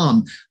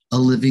become a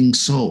living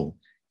soul.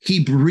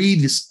 He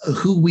breathes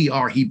who we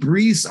are. He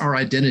breathes our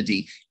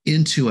identity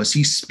into us.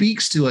 He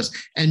speaks to us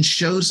and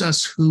shows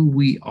us who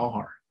we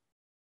are,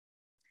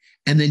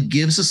 and then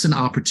gives us an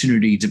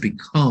opportunity to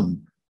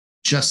become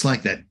just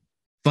like that.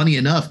 Funny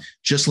enough,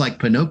 just like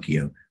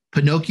Pinocchio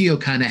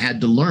kind of had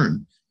to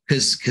learn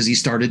because he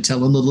started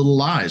telling the little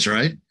lies,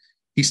 right?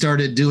 He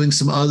started doing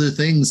some other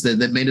things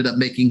that ended up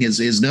making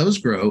his nose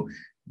grow,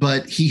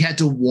 but he had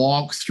to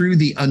walk through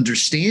the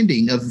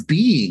understanding of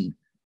being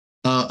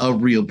a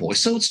real boy.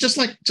 So it's just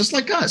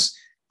like us.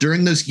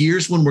 During those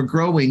years when we're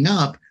growing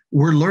up,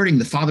 we're learning.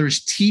 The Father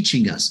is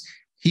teaching us.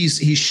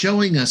 He's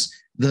showing us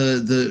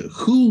the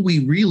who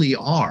we really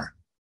are.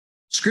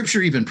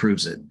 Scripture even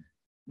proves it,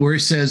 where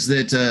it says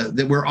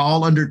that we're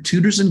all under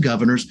tutors and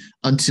governors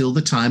until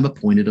the time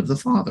appointed of the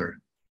Father.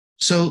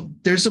 So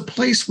there's a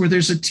place where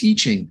there's a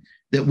teaching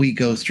that we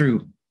go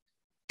through,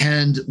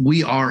 and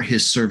we are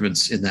his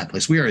servants in that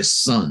place. We are his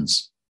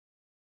sons.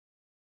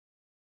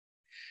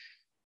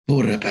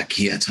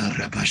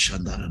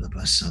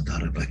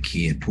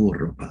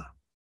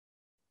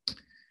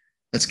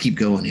 Let's keep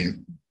going here.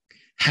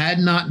 Had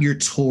not your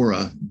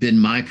Torah been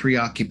my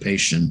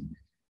preoccupation,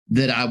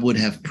 that I would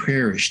have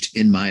perished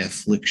in my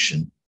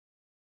affliction.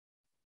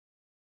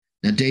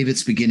 Now,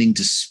 David's beginning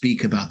to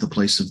speak about the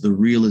place of the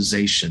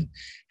realization.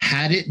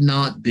 Had it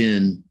not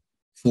been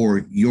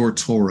for your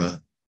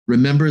Torah,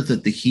 remember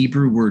that the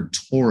Hebrew word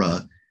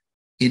Torah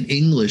in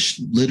English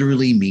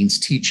literally means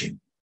teaching.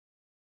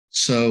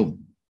 So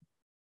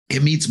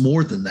it means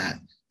more than that.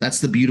 That's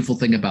the beautiful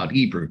thing about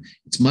Hebrew.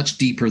 It's much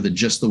deeper than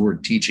just the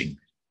word teaching.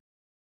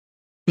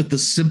 But the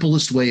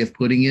simplest way of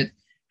putting it,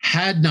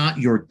 had not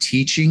your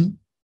teaching,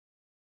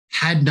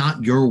 had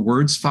not your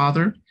words,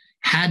 Father,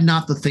 had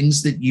not the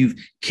things that you've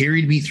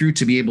carried me through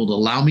to be able to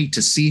allow me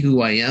to see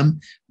who I am,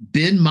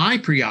 been my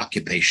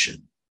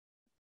preoccupation,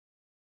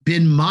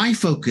 been my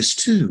focus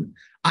too.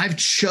 I've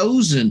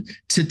chosen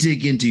to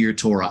dig into your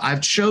Torah.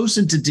 I've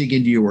chosen to dig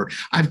into your word.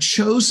 I've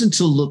chosen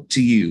to look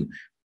to you.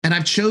 And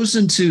I've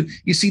chosen to,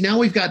 you see, now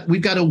we've got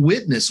a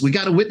witness. We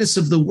got a witness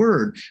of the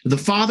word. The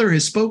Father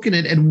has spoken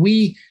it, and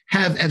we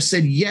have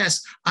said,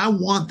 yes, I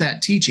want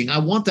that teaching. I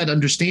want that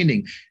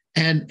understanding.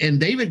 And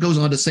David goes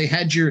on to say,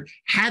 had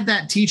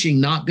that teaching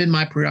not been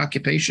my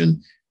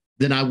preoccupation,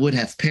 then I would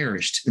have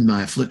perished in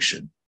my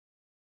affliction.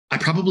 I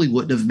probably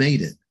wouldn't have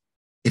made it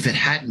if it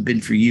hadn't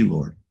been for you,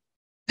 Lord.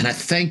 And I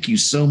thank you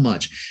so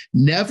much.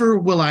 Never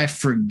will I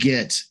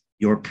forget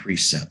your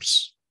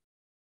precepts.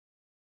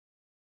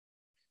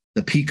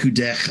 The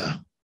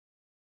pikudecha.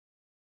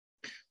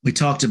 We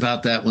talked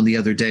about that one the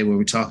other day where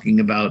we're talking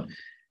about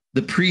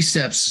the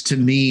precepts. To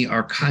me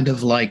are kind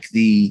of like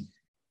the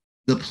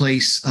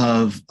place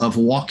of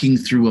walking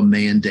through a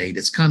mandate.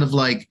 It's kind of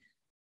like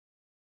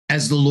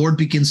as the Lord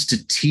begins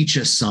to teach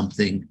us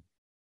something,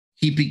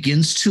 he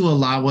begins to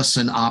allow us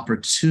an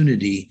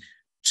opportunity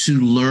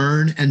to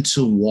learn and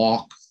to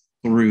walk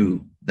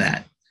through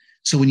that.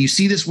 So when you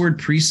see this word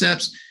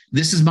precepts,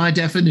 this is my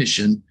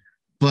definition,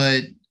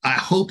 but I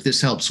hope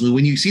this helps.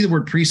 When you see the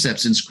word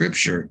precepts in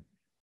scripture,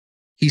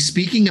 he's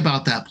speaking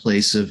about that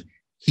place of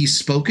he's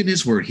spoken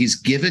his word. He's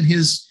given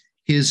his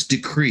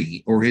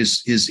decree, or he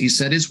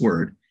said his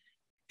word.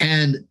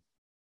 And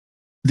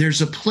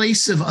there's a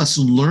place of us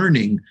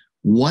learning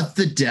what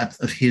the depth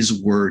of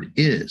his word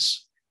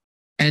is.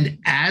 And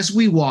as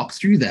we walk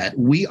through that,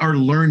 we are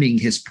learning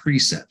his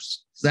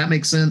precepts. Does that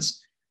make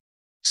sense?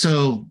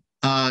 So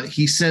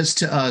he says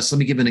to us, let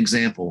me give an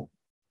example.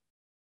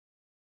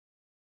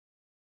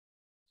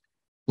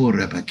 Oh,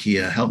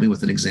 Rebakia, help me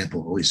with an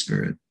example, Holy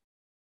Spirit.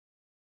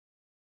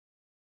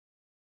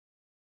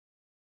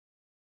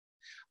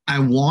 I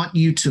want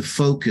you to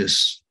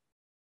focus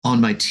on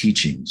my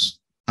teachings.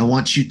 I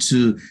want you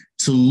to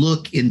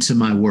look into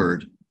my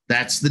word.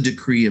 That's the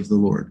decree of the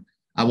Lord.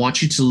 I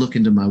want you to look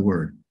into my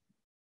word.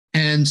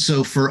 And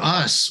so for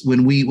us,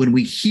 when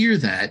we hear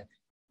that,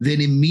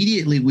 then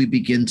immediately we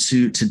begin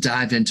to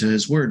dive into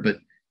his word. But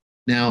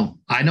now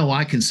I know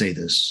I can say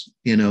this,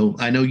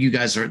 I know you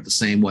guys aren't the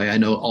same way. I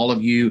know all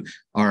of you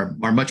are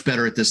much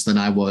better at this than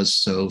I was.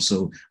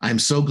 So I'm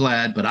so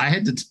glad, but I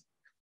had to,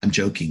 I'm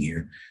joking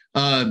here,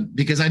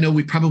 because I know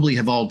we probably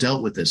have all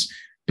dealt with this.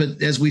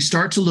 But as we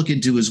start to look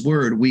into his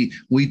word, we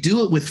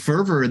do it with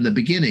fervor in the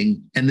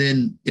beginning, and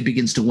then it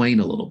begins to wane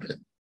a little bit.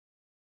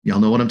 Y'all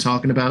know what I'm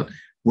talking about?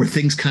 Where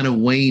things kind of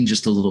wane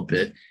just a little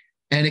bit,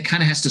 and it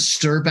kind of has to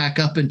stir back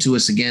up into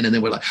us again. And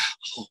then we're like,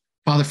 oh,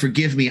 Father,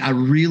 forgive me. I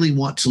really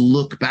want to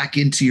look back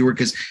into your word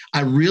because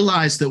I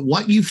realize that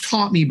what you've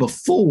taught me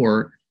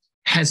before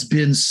has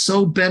been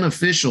so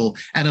beneficial,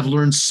 and I've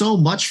learned so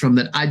much from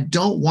that. I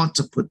don't want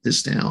to put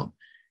this down.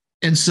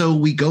 And so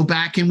we go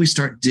back and we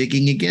start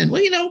digging again.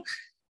 Well,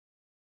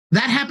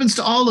 that happens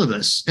to all of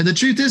us. And the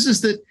truth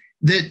is that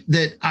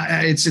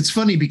it's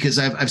funny because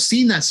I've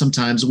seen that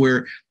sometimes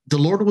where the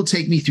Lord will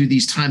take me through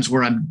these times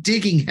where I'm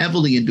digging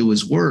heavily into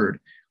his word.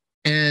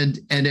 And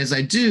as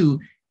I do,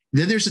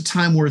 then there's a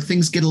time where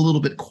things get a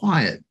little bit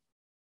quiet.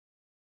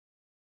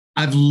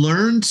 I've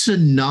learned to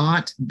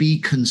not be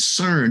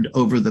concerned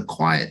over the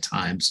quiet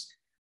times.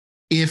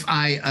 If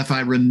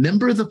I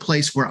remember the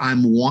place where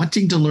I'm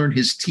wanting to learn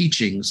his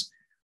teachings,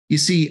 you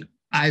see,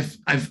 I've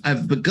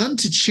begun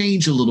to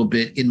change a little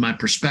bit in my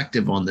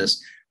perspective on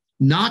this.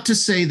 Not to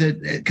say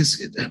that,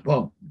 because,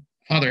 well,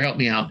 Father, help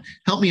me out.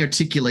 Help me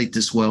articulate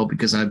this well,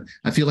 because I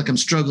feel like I'm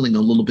struggling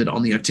a little bit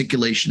on the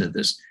articulation of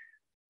this.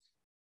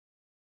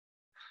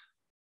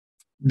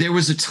 There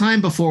was a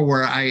time before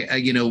where I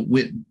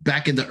went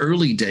back in the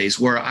early days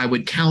where I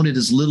would count it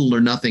as little or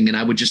nothing, and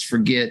I would just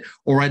forget,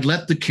 or I'd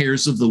let the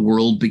cares of the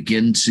world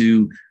begin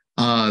to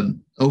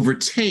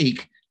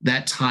overtake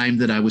that time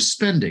that I was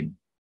spending.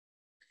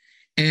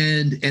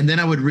 And then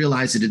I would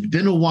realize it had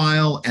been a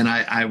while, and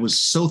I was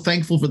so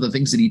thankful for the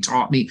things that he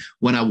taught me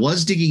when I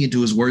was digging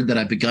into his word that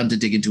I begun to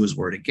dig into his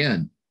word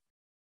again.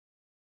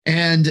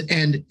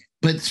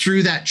 But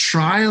through that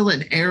trial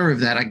and error of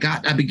that,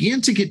 I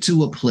began to get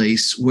to a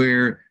place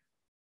where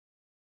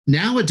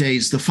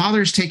nowadays the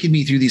Father's taken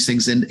me through these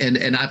things,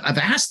 and I've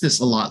asked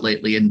this a lot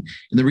lately, and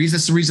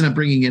that's the reason I'm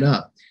bringing it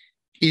up,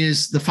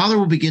 is the Father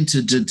will begin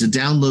to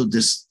download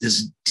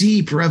this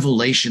deep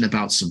revelation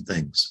about some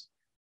things.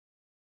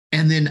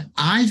 And then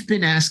I've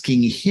been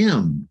asking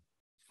him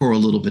for a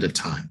little bit of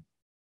time,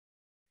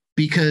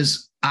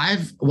 because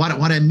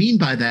what I mean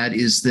by that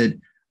is that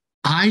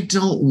I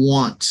don't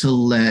want to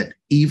let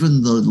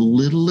even the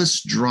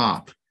littlest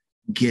drop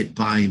get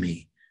by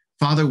me.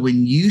 Father,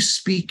 when you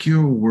speak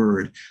your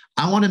word,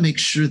 I want to make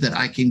sure that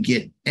I can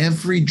get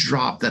every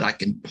drop that I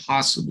can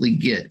possibly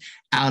get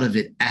out of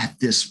it at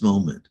this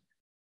moment.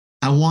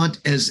 I want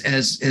as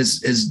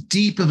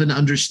deep of an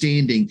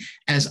understanding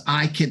as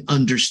I can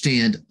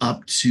understand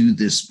up to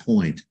this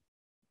point.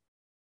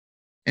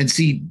 And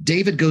see,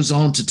 David goes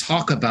on to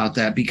talk about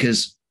that,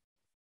 because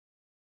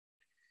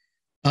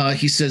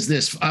he says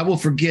this: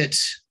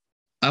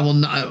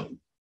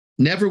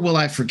 never will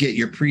I forget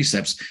your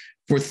precepts,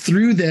 for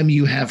through them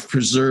you have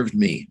preserved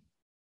me.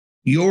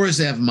 Yours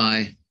am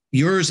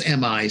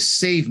I,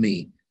 save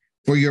me,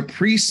 for your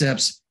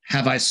precepts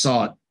have I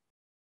sought.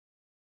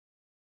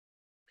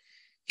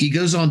 He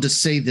goes on to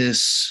say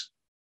this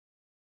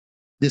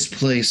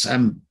place.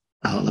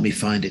 Let me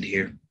find it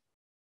here.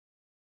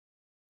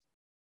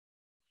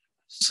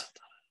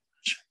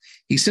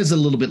 He says it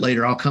a little bit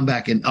later. I'll come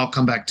back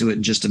to it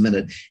in just a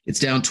minute. It's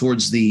down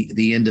towards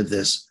the end of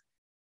this.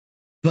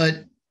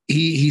 But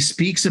he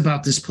speaks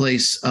about this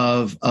place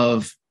of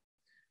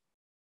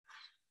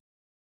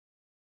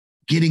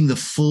getting the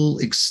full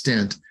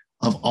extent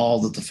of all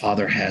that the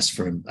Father has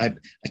for him. I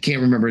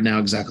can't remember now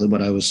exactly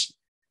what I was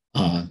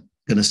going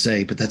to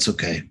say, but that's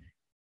okay.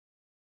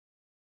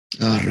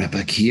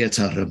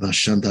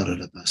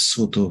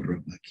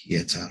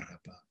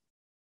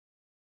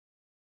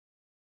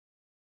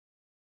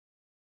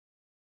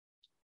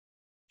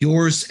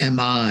 Yours am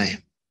I,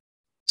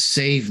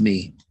 save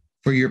me,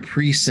 for your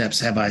precepts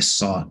have I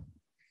sought.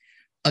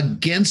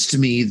 Against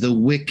me the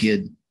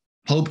wicked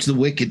hoped the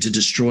wicked to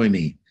destroy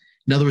me.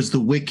 In other words, the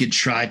wicked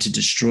tried to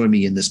destroy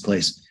me in this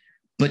place.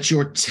 But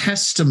your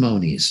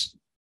testimonies,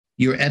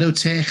 your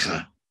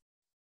edotecha,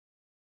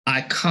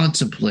 I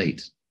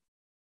contemplate.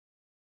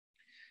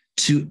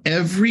 To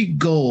every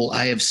goal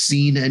I have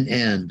seen an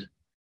end,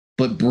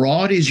 but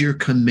broad is your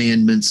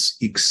commandments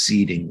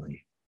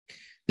exceedingly.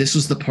 This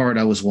was the part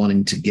I was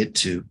wanting to get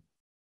to.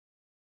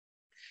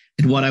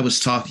 And what I was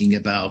talking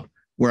about,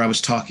 where I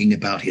was talking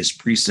about his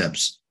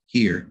precepts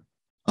here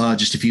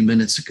just a few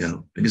minutes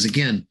ago. Because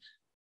again,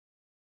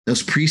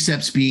 those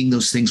precepts being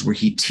those things where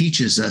he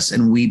teaches us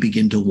and we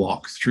begin to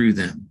walk through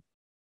them.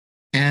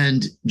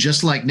 And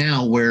just like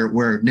now,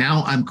 where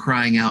now I'm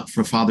crying out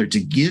for Father to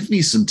give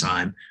me some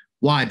time.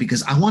 Why?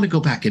 Because I want to go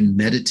back and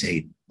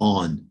meditate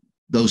on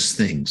those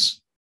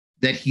things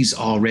that he's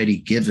already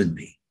given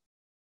me.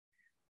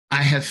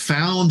 I have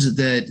found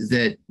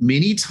that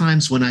many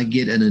times when I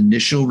get an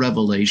initial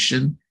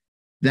revelation,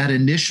 that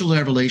initial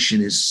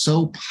revelation is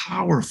so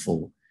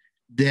powerful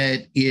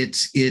that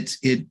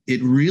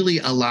it really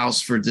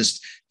allows for this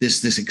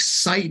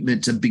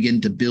excitement to begin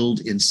to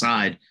build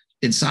inside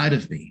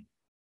of me.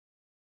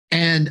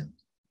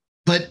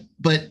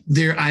 But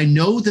there, I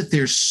know that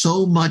there's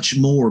so much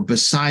more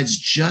besides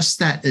just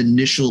that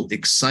initial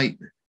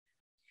excitement.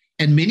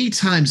 And many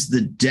times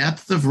the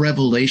depth of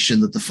revelation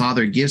that the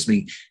Father gives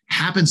me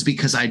happens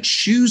because I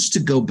choose to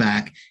go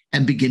back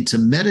and begin to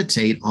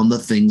meditate on the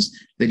things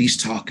that he's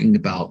talking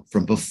about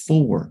from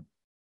before.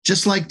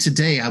 Just like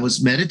today, I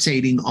was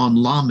meditating on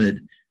Lamed,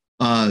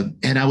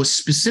 and I was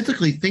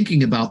specifically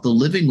thinking about the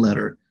living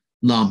letter,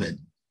 Lamed.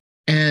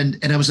 And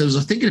I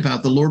was thinking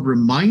about, the Lord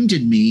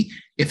reminded me,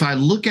 if I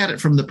look at it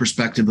from the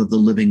perspective of the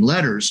living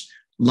letters,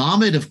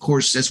 Lamed, of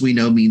course, as we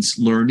know, means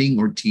learning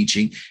or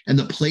teaching and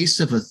the place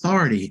of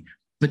authority.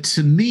 But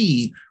to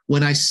me,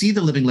 when I see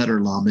the living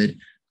letter Lamed,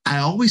 I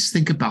always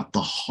think about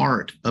the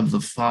heart of the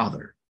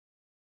Father.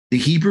 The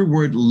Hebrew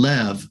word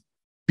lev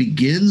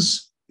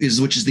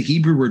which is the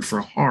Hebrew word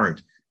for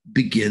heart,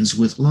 begins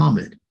with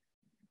Lamed.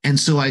 And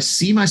so I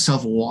see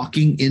myself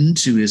walking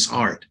into his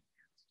heart.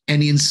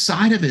 And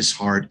inside of his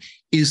heart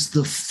is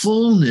the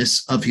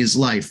fullness of his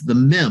life, the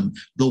mem,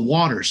 the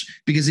waters.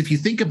 Because if you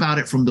think about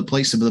it from the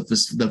place of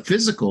the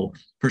physical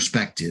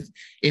perspective,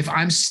 if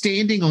I'm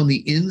standing on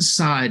the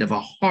inside of a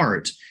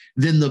heart,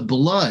 then the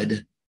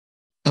blood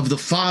of the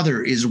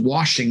Father is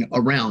washing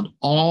around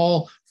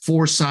all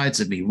four sides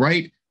of me,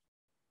 right?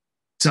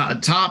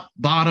 Top,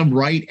 bottom,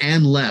 right,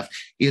 and left.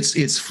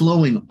 It's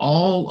flowing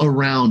all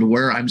around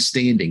where I'm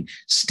standing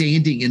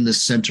in the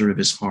center of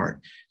his heart.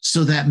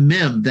 So that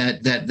mem,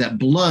 that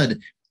blood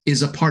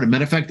is a part of.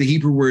 Matter of fact, the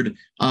Hebrew word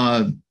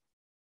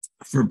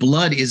for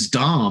blood is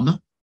dam,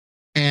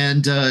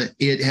 and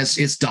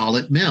it's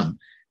dalet mem,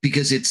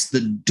 because it's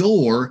the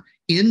door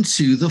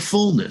into the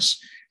fullness.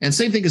 And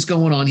same thing is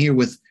going on here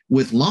with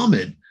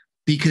Lamed,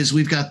 because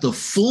we've got the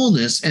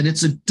fullness, and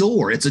it's a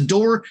door. It's a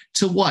door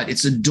to what?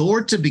 It's a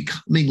door to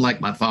becoming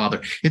like my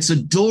Father. It's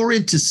a door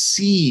into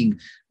seeing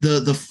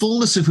the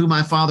fullness of who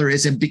my Father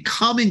is and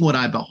becoming what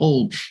I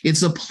behold.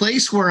 It's a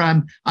place where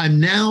I'm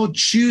now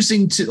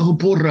choosing to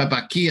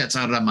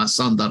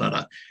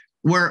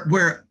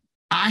where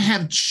I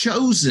have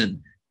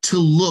chosen to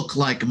look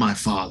like my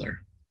Father.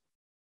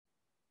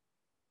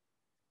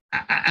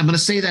 I'm going to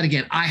say that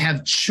again. I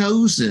have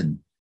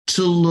chosen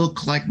to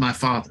look like my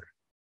Father.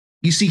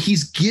 You see,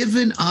 he's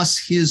given us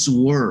his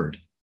word,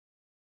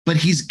 but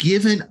he's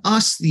given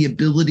us the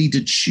ability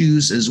to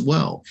choose as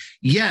well.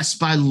 Yes,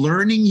 by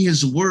learning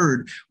his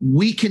word,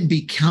 we can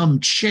become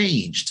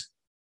changed.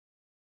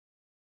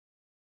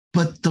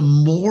 But the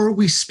more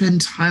we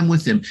spend time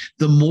with him,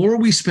 the more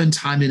we spend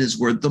time in his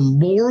word, the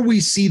more we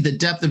see the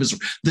depth of his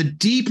word, the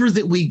deeper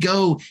that we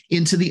go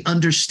into the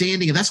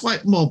understanding. And that's why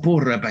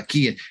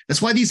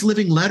these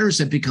living letters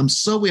have become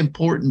so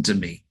important to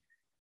me.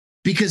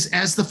 Because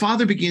as the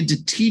Father began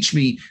to teach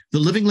me the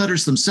living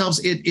letters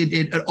themselves,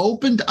 it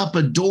opened up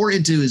a door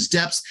into his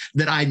depths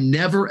that I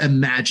never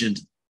imagined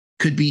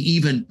could be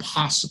even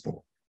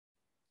possible.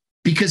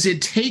 Because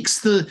it takes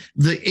the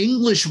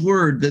English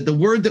word, the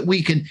word that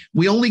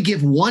we only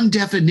give one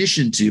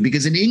definition to,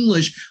 because in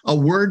English, a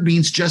word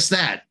means just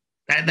that.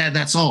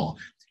 That's all.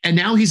 And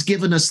now he's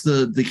given us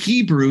the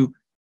Hebrew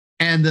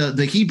and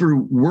the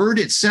Hebrew word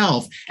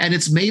itself, and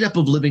it's made up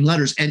of living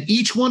letters. And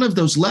each one of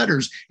those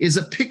letters is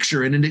a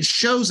picture, and it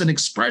shows an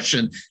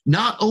expression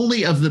not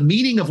only of the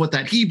meaning of what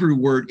that Hebrew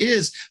word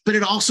is, but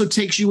it also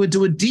takes you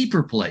into a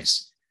deeper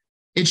place.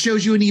 It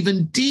shows you an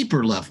even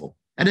deeper level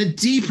and a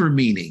deeper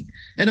meaning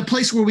and a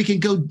place where we can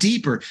go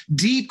deeper.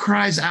 Deep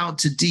cries out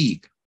to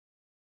deep.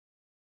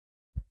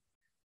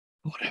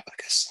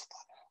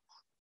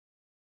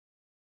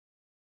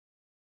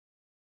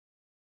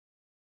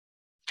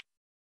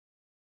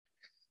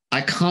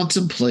 I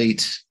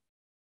contemplate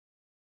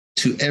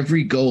to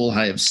every goal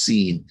I have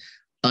seen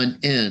an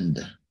end,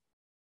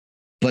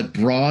 but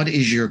broad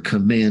is your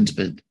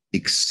commandment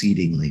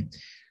exceedingly.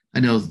 I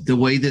know the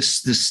way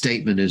this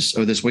statement is,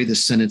 or this way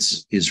this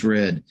sentence is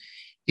read,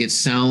 it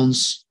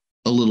sounds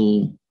a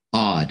little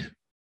odd.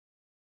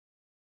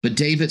 But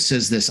David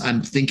says this,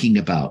 I'm thinking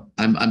about,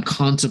 I'm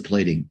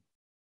contemplating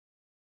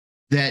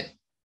that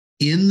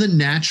in the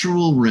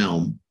natural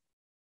realm,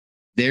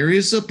 there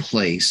is a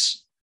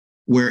place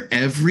where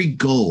every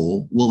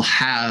goal will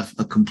have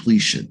a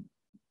completion.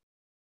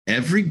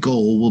 Every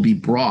goal will be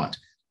brought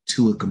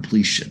to a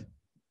completion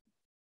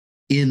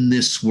in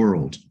this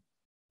world.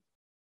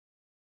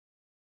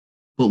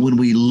 But when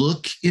we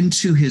look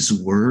into his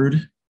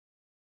word,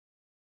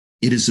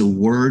 it is a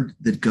word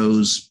that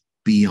goes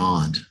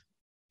beyond.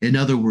 In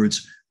other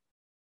words,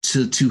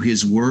 to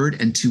his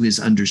word and to his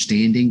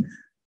understanding,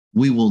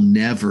 we will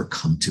never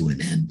come to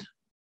an end.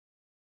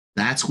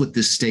 That's what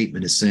this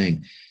statement is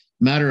saying.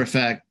 Matter of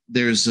fact,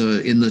 there's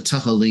in the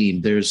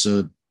TEHILLIM, there's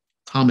a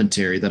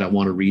commentary that I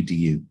want to read to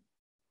you.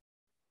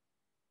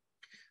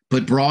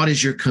 But broad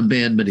is your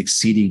commandment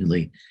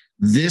exceedingly.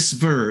 This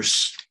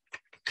verse,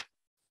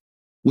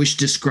 which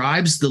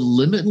describes the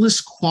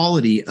limitless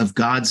quality of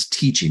God's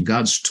teaching,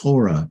 God's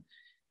Torah,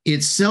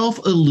 itself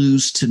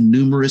alludes to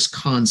numerous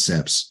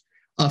concepts,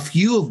 a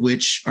few of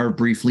which are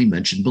briefly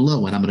mentioned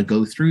below, and I'm going to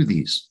go through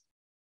these.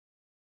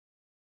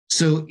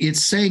 So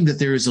it's saying that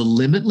there is a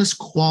limitless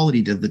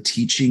quality to the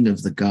teaching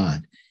of the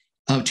God,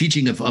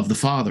 teaching of the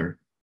Father,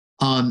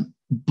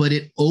 but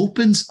it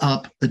opens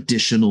up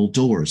additional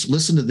doors.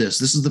 Listen to this.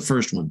 This is the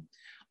first one.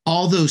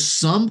 Although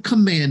some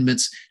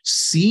commandments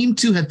seem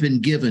to have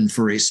been given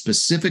for a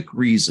specific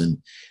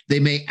reason, they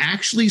may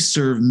actually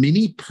serve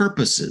many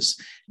purposes,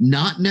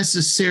 not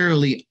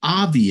necessarily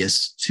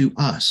obvious to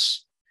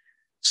us.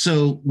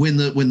 So when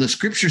the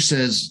scripture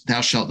says,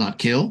 thou shalt not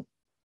kill,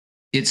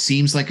 it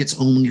seems like it's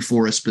only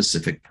for a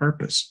specific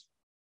purpose.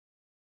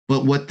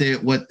 But what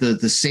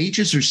the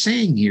sages are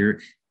saying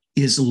here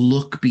is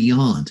look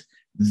beyond.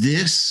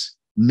 This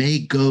may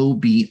go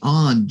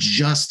beyond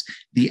just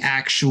the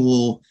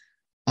actual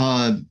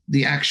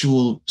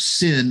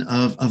sin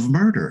of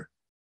murder,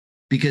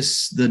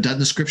 because doesn't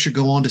the scripture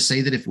go on to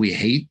say that if we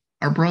hate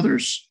our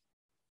brothers,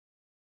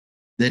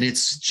 that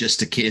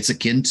it's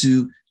akin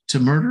to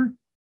murder?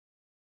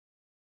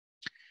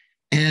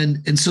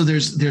 And so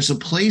there's a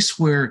place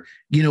where,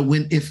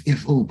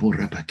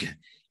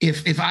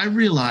 if I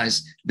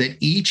realize that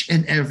each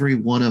and every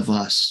one of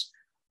us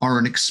are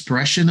an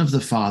expression of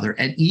the Father,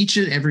 and each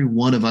and every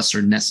one of us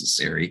are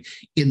necessary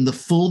in the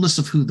fullness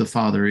of who the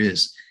Father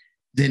is,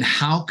 then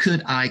how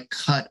could I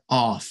cut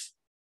off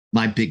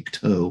my big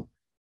toe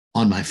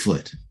on my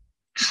foot?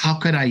 How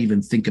could I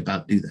even think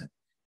about do that?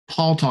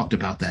 Paul talked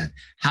about that.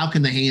 How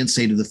can the hand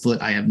say to the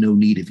foot, I have no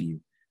need of you?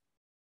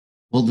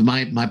 Well,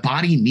 my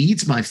body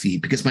needs my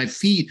feet, because my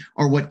feet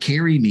are what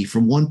carry me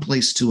from one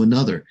place to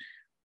another.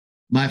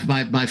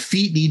 My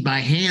feet need my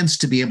hands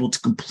to be able to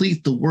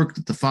complete the work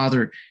that the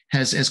Father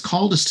has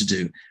called us to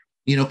do.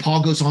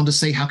 Paul goes on to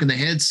say, how can the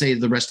head say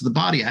to the rest of the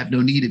body, I have no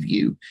need of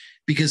you?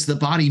 Because the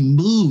body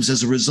moves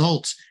as a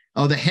result,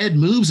 or the head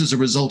moves as a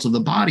result of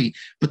the body,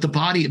 but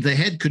the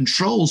head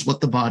controls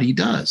what the body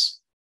does.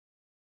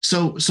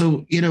 So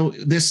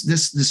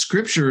this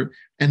scripture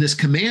and this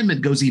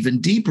commandment goes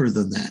even deeper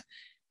than that.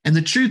 And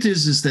the truth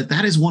is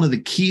that is one of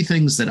the key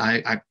things that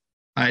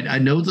I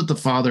know that the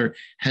Father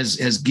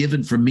has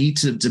given for me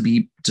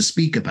to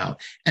speak about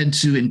and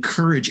to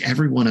encourage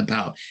everyone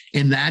about.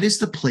 And that is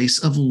the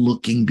place of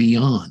looking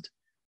beyond.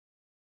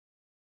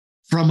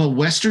 From a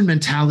Western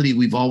mentality,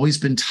 we've always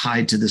been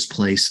tied to this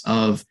place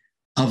of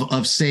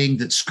saying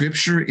that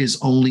scripture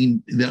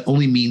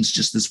only means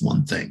just this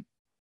one thing.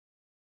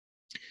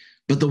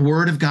 But the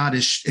word of God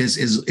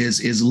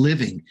is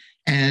living,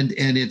 and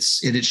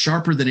it's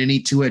sharper than any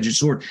two-edged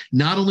sword.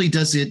 Not only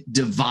does it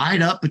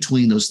divide up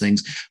between those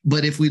things,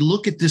 but if we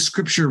look at this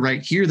scripture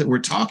right here that we're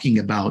talking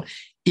about,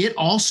 it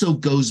also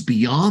goes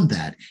beyond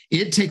that.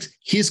 It takes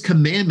his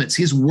commandments.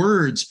 His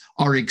words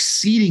are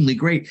exceedingly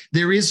great.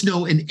 There is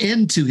no an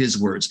end to his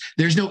words.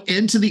 There's no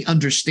end to the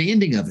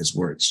understanding of his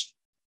words.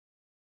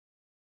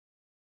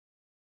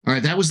 All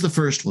right, that was the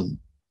first one.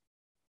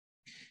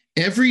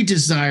 Every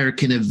desire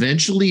can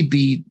eventually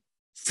be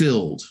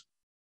filled,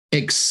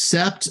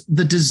 except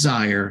the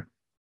desire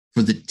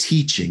for the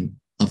teaching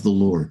of the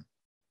Lord,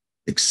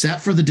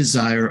 except for the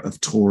desire of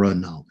Torah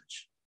knowledge.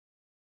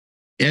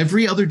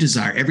 Every other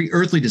desire, every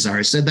earthly desire,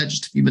 I said that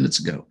just a few minutes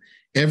ago,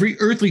 every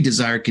earthly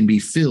desire can be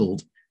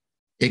filled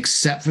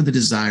except for the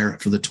desire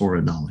for the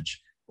Torah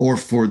knowledge or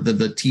for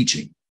the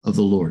teaching of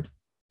the Lord.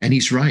 And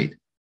he's right.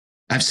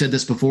 I've said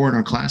this before in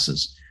our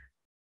classes.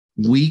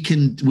 We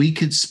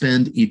could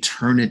spend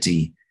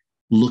eternity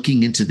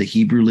looking into the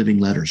Hebrew living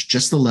letters,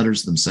 just the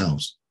letters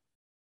themselves.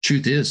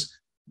 Truth is,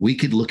 we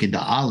could look into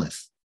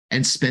Aleph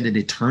and spend an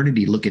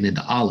eternity looking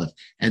into Aleph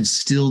and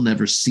still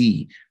never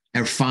see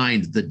or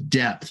find the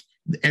depth.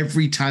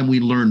 Every time we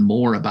learn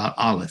more about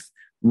Aleph,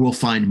 we'll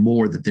find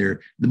more the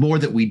more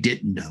that we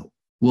didn't know.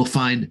 we'll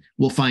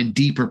find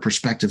deeper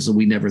perspectives that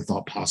we never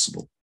thought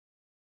possible.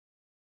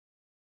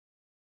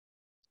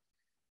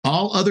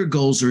 All other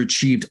goals are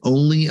achieved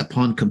only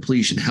upon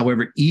completion.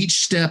 However,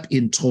 each step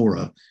in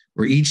Torah,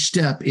 or each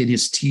step in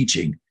his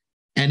teaching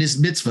and his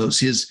mitzvos,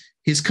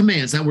 his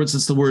commands,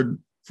 that's the word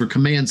for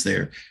commands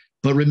there.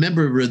 But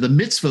remember, the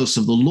mitzvos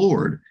of the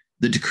Lord,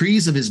 the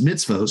decrees of his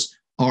mitzvos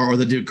or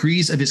the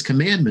decrees of his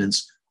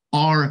commandments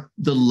are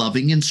the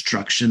loving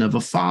instruction of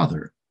a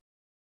father.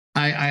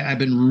 I've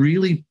been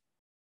really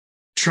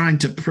trying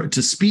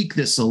to speak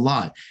this a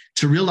lot,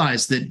 to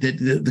realize that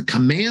the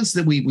commands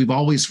that we've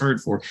always heard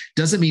for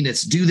doesn't mean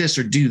it's do this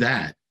or do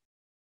that.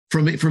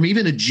 From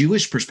even a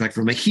Jewish perspective,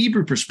 from a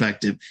Hebrew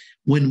perspective,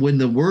 when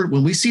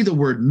we see the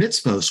word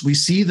mitzvos, we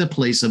see the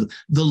place of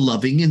the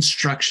loving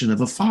instruction of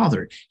a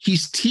father.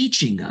 He's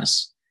teaching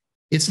us.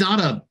 It's not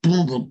a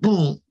boom, boom,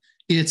 boom.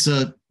 It's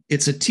a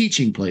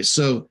teaching place.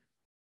 So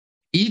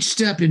each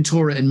step in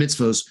Torah and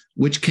mitzvos,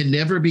 which can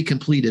never be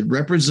completed,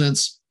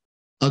 represents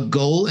a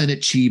goal and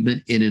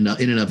achievement in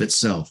and of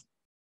itself.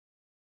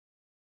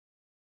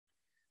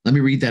 Let me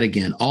read that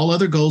again. All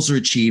other goals are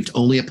achieved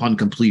only upon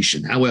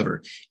completion.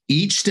 However,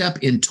 each step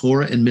in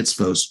Torah and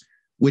mitzvos,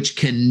 which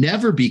can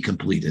never be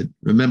completed,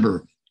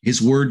 remember,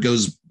 his word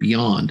goes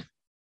beyond,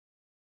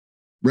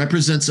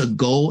 represents a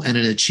goal and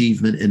an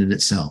achievement in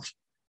itself.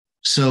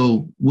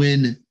 So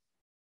when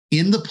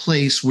in the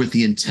place with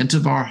the intent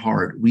of our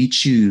heart, we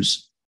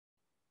choose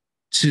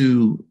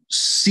to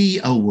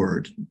see a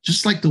word,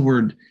 just like the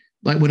word,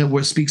 like when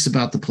it speaks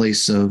about the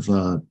place of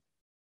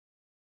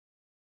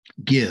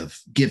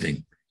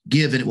giving,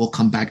 give and it will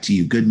come back to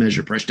you. Good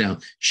measure, pressed down,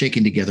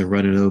 shaken together,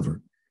 run it over.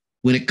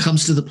 When it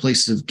comes to the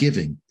place of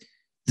giving,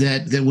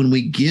 that when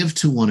we give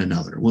to one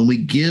another, when we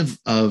give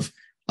of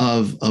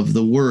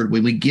the word,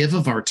 when we give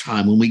of our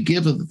time, when we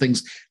give of the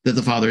things that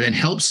the Father and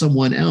help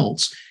someone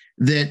else,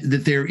 that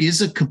there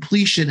is a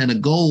completion and a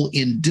goal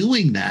in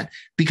doing that,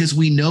 because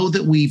we know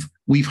that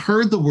we've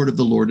heard the word of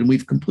the Lord and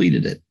we've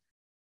completed it.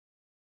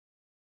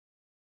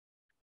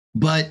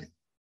 But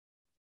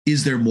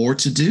is there more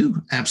to do?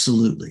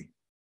 Absolutely.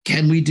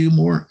 Can we do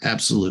more?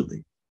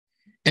 Absolutely.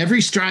 Every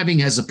striving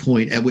has a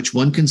point at which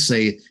one can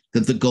say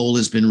that the goal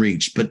has been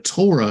reached. But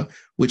Torah,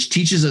 which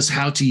teaches us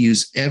how to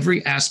use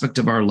every aspect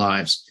of our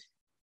lives,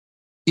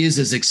 is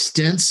as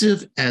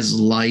extensive as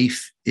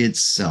life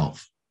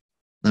itself.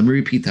 Let me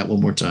repeat that one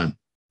more time.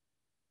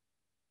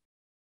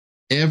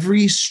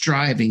 Every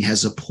striving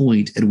has a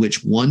point at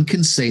which one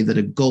can say that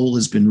a goal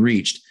has been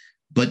reached.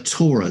 But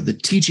Torah, the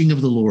teaching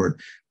of the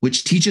Lord,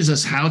 which teaches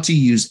us how to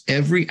use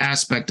every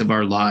aspect of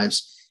our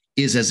lives,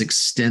 is as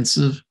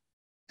extensive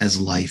as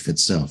life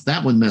itself.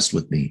 That one messed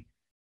with me,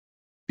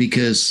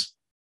 because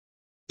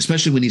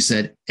especially when he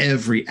said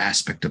every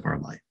aspect of our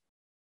life,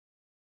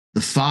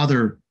 the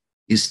Father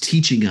is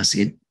teaching us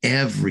in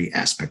every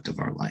aspect of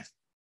our life,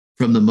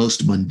 from the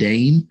most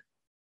mundane,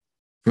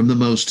 from the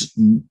most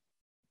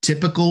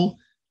typical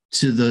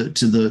to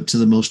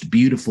the most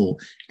beautiful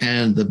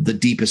and the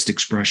deepest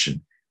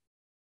expression.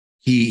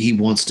 He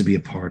wants to be a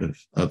part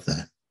of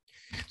that.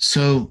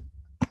 So,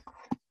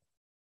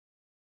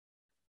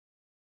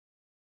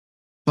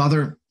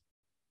 Father,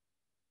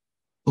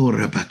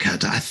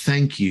 I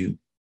thank you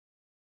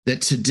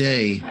that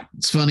today,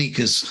 it's funny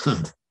because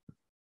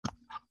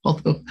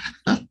although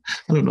I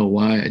don't know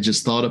why I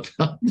just thought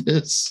about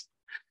this,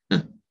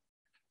 but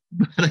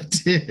I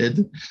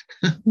did.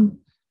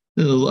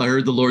 I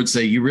heard the Lord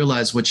say, you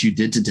realize what you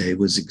did today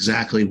was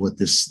exactly what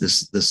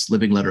this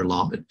living letter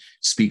Lamed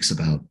speaks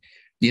about.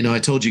 You know, I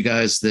told you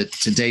guys that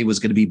today was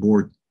going to be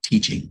more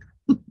teaching,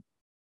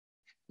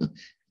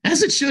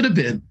 as it should have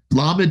been.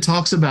 Lamed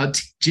talks about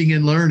teaching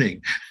and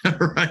learning,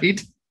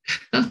 right?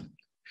 And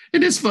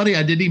it's funny,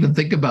 I didn't even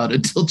think about it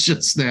until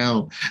just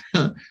now.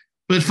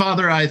 But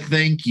Father, I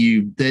thank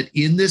you that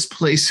in this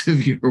place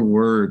of your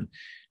word,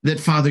 that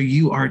Father,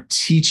 you are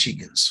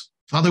teaching us.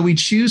 Father, we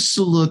choose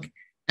to look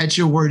at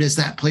your word as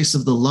that place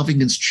of the loving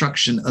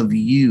instruction of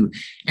you.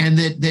 And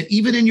that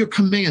even in your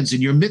commands,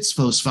 in your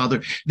mitzvos,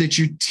 Father, that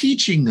you're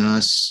teaching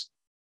us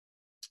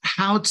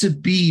how to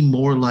be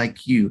more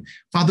like you.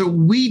 Father,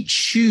 we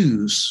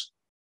choose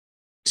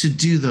to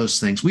do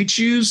those things. We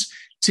choose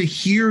to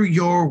hear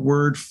your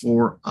word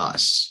for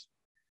us.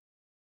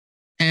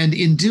 And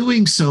in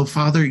doing so,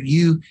 Father,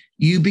 you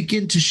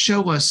begin to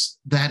show us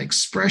that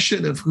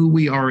expression of who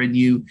we are in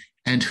you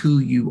and who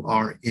you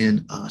are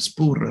in us.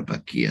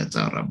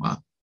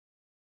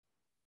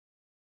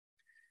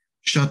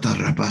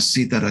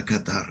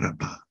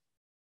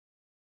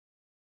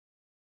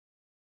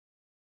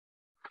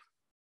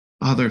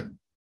 Father,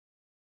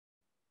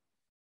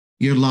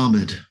 your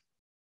Lamed,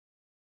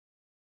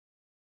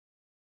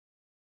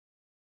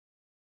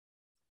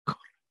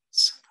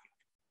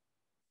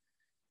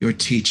 your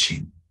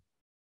teaching,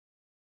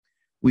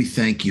 we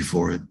thank you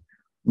for it.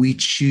 We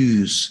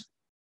choose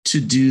to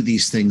do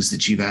these things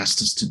that you've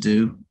asked us to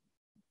do.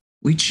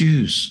 We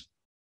choose.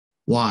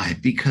 Why?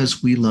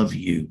 Because we love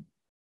you.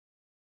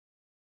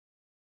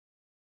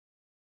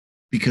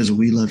 Because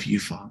we love you,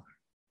 Father.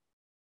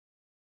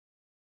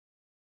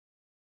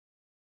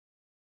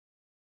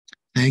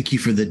 Thank you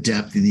for the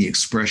depth and the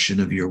expression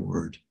of your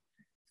word.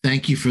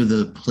 Thank you for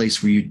the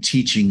place where you're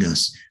teaching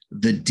us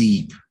the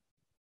deep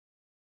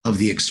of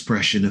the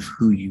expression of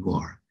who you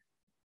are.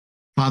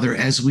 Father,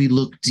 as we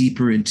look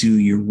deeper into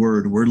your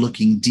word, we're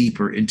looking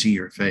deeper into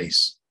your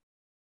face.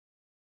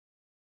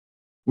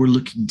 We're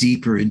looking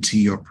deeper into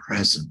your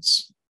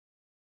presence,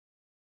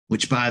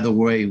 which, by the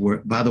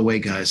way,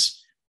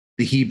 guys,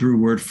 the Hebrew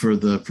word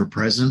for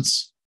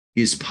presence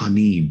is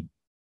panim.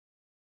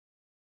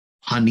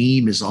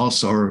 Panim is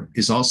also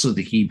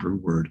the Hebrew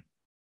word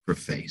for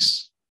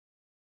face.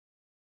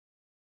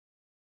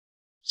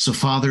 So,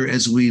 Father,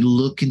 as we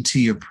look into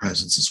your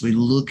presence, as we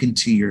look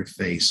into your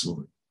face,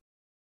 Lord,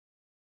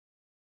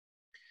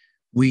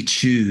 we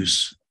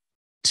choose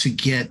to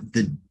get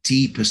the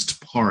deepest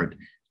part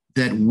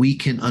that we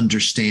can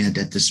understand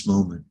at this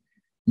moment,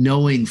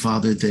 knowing,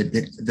 Father,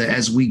 that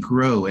as we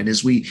grow and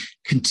as we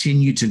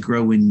continue to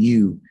grow in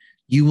you,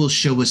 you will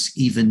show us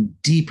even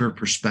deeper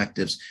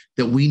perspectives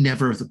that we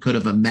never could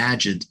have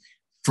imagined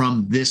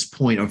from this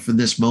point or from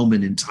this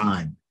moment in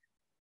time,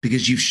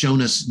 because you've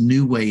shown us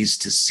new ways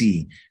to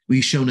see.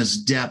 We've shown us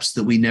depths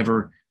that we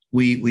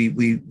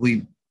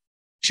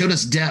showed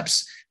us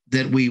depths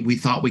that we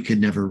thought we could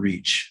never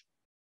reach.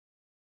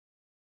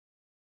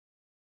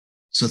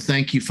 So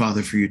thank you,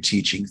 Father, for your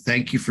teaching.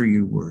 Thank you for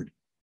your word.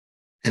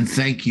 And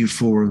thank you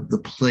for the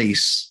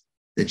place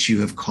that you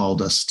have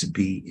called us to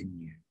be in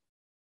you.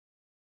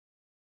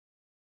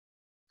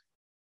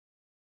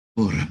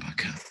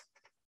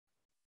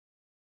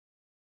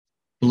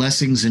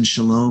 Blessings and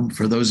shalom.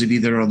 For those of you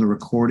that are on the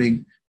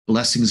recording,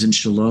 blessings and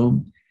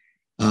shalom.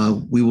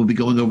 We will be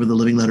going over the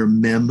Living Letter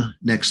Mem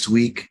next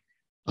week.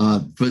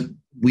 But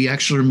we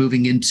actually are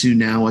moving into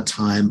now a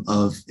time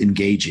of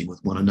engaging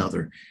with one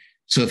another.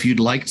 So if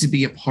you'd like to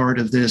be a part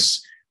of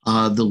this,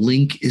 the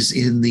link is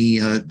in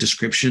the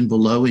description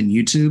below in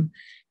YouTube,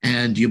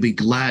 and you'll be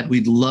glad.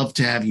 We'd love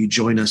to have you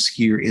join us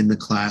here in the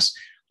class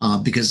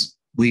because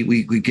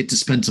we get to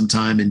spend some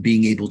time in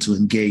being able to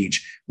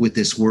engage with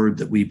this word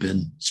that we've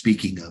been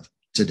speaking of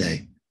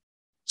today.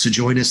 So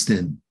join us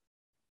then.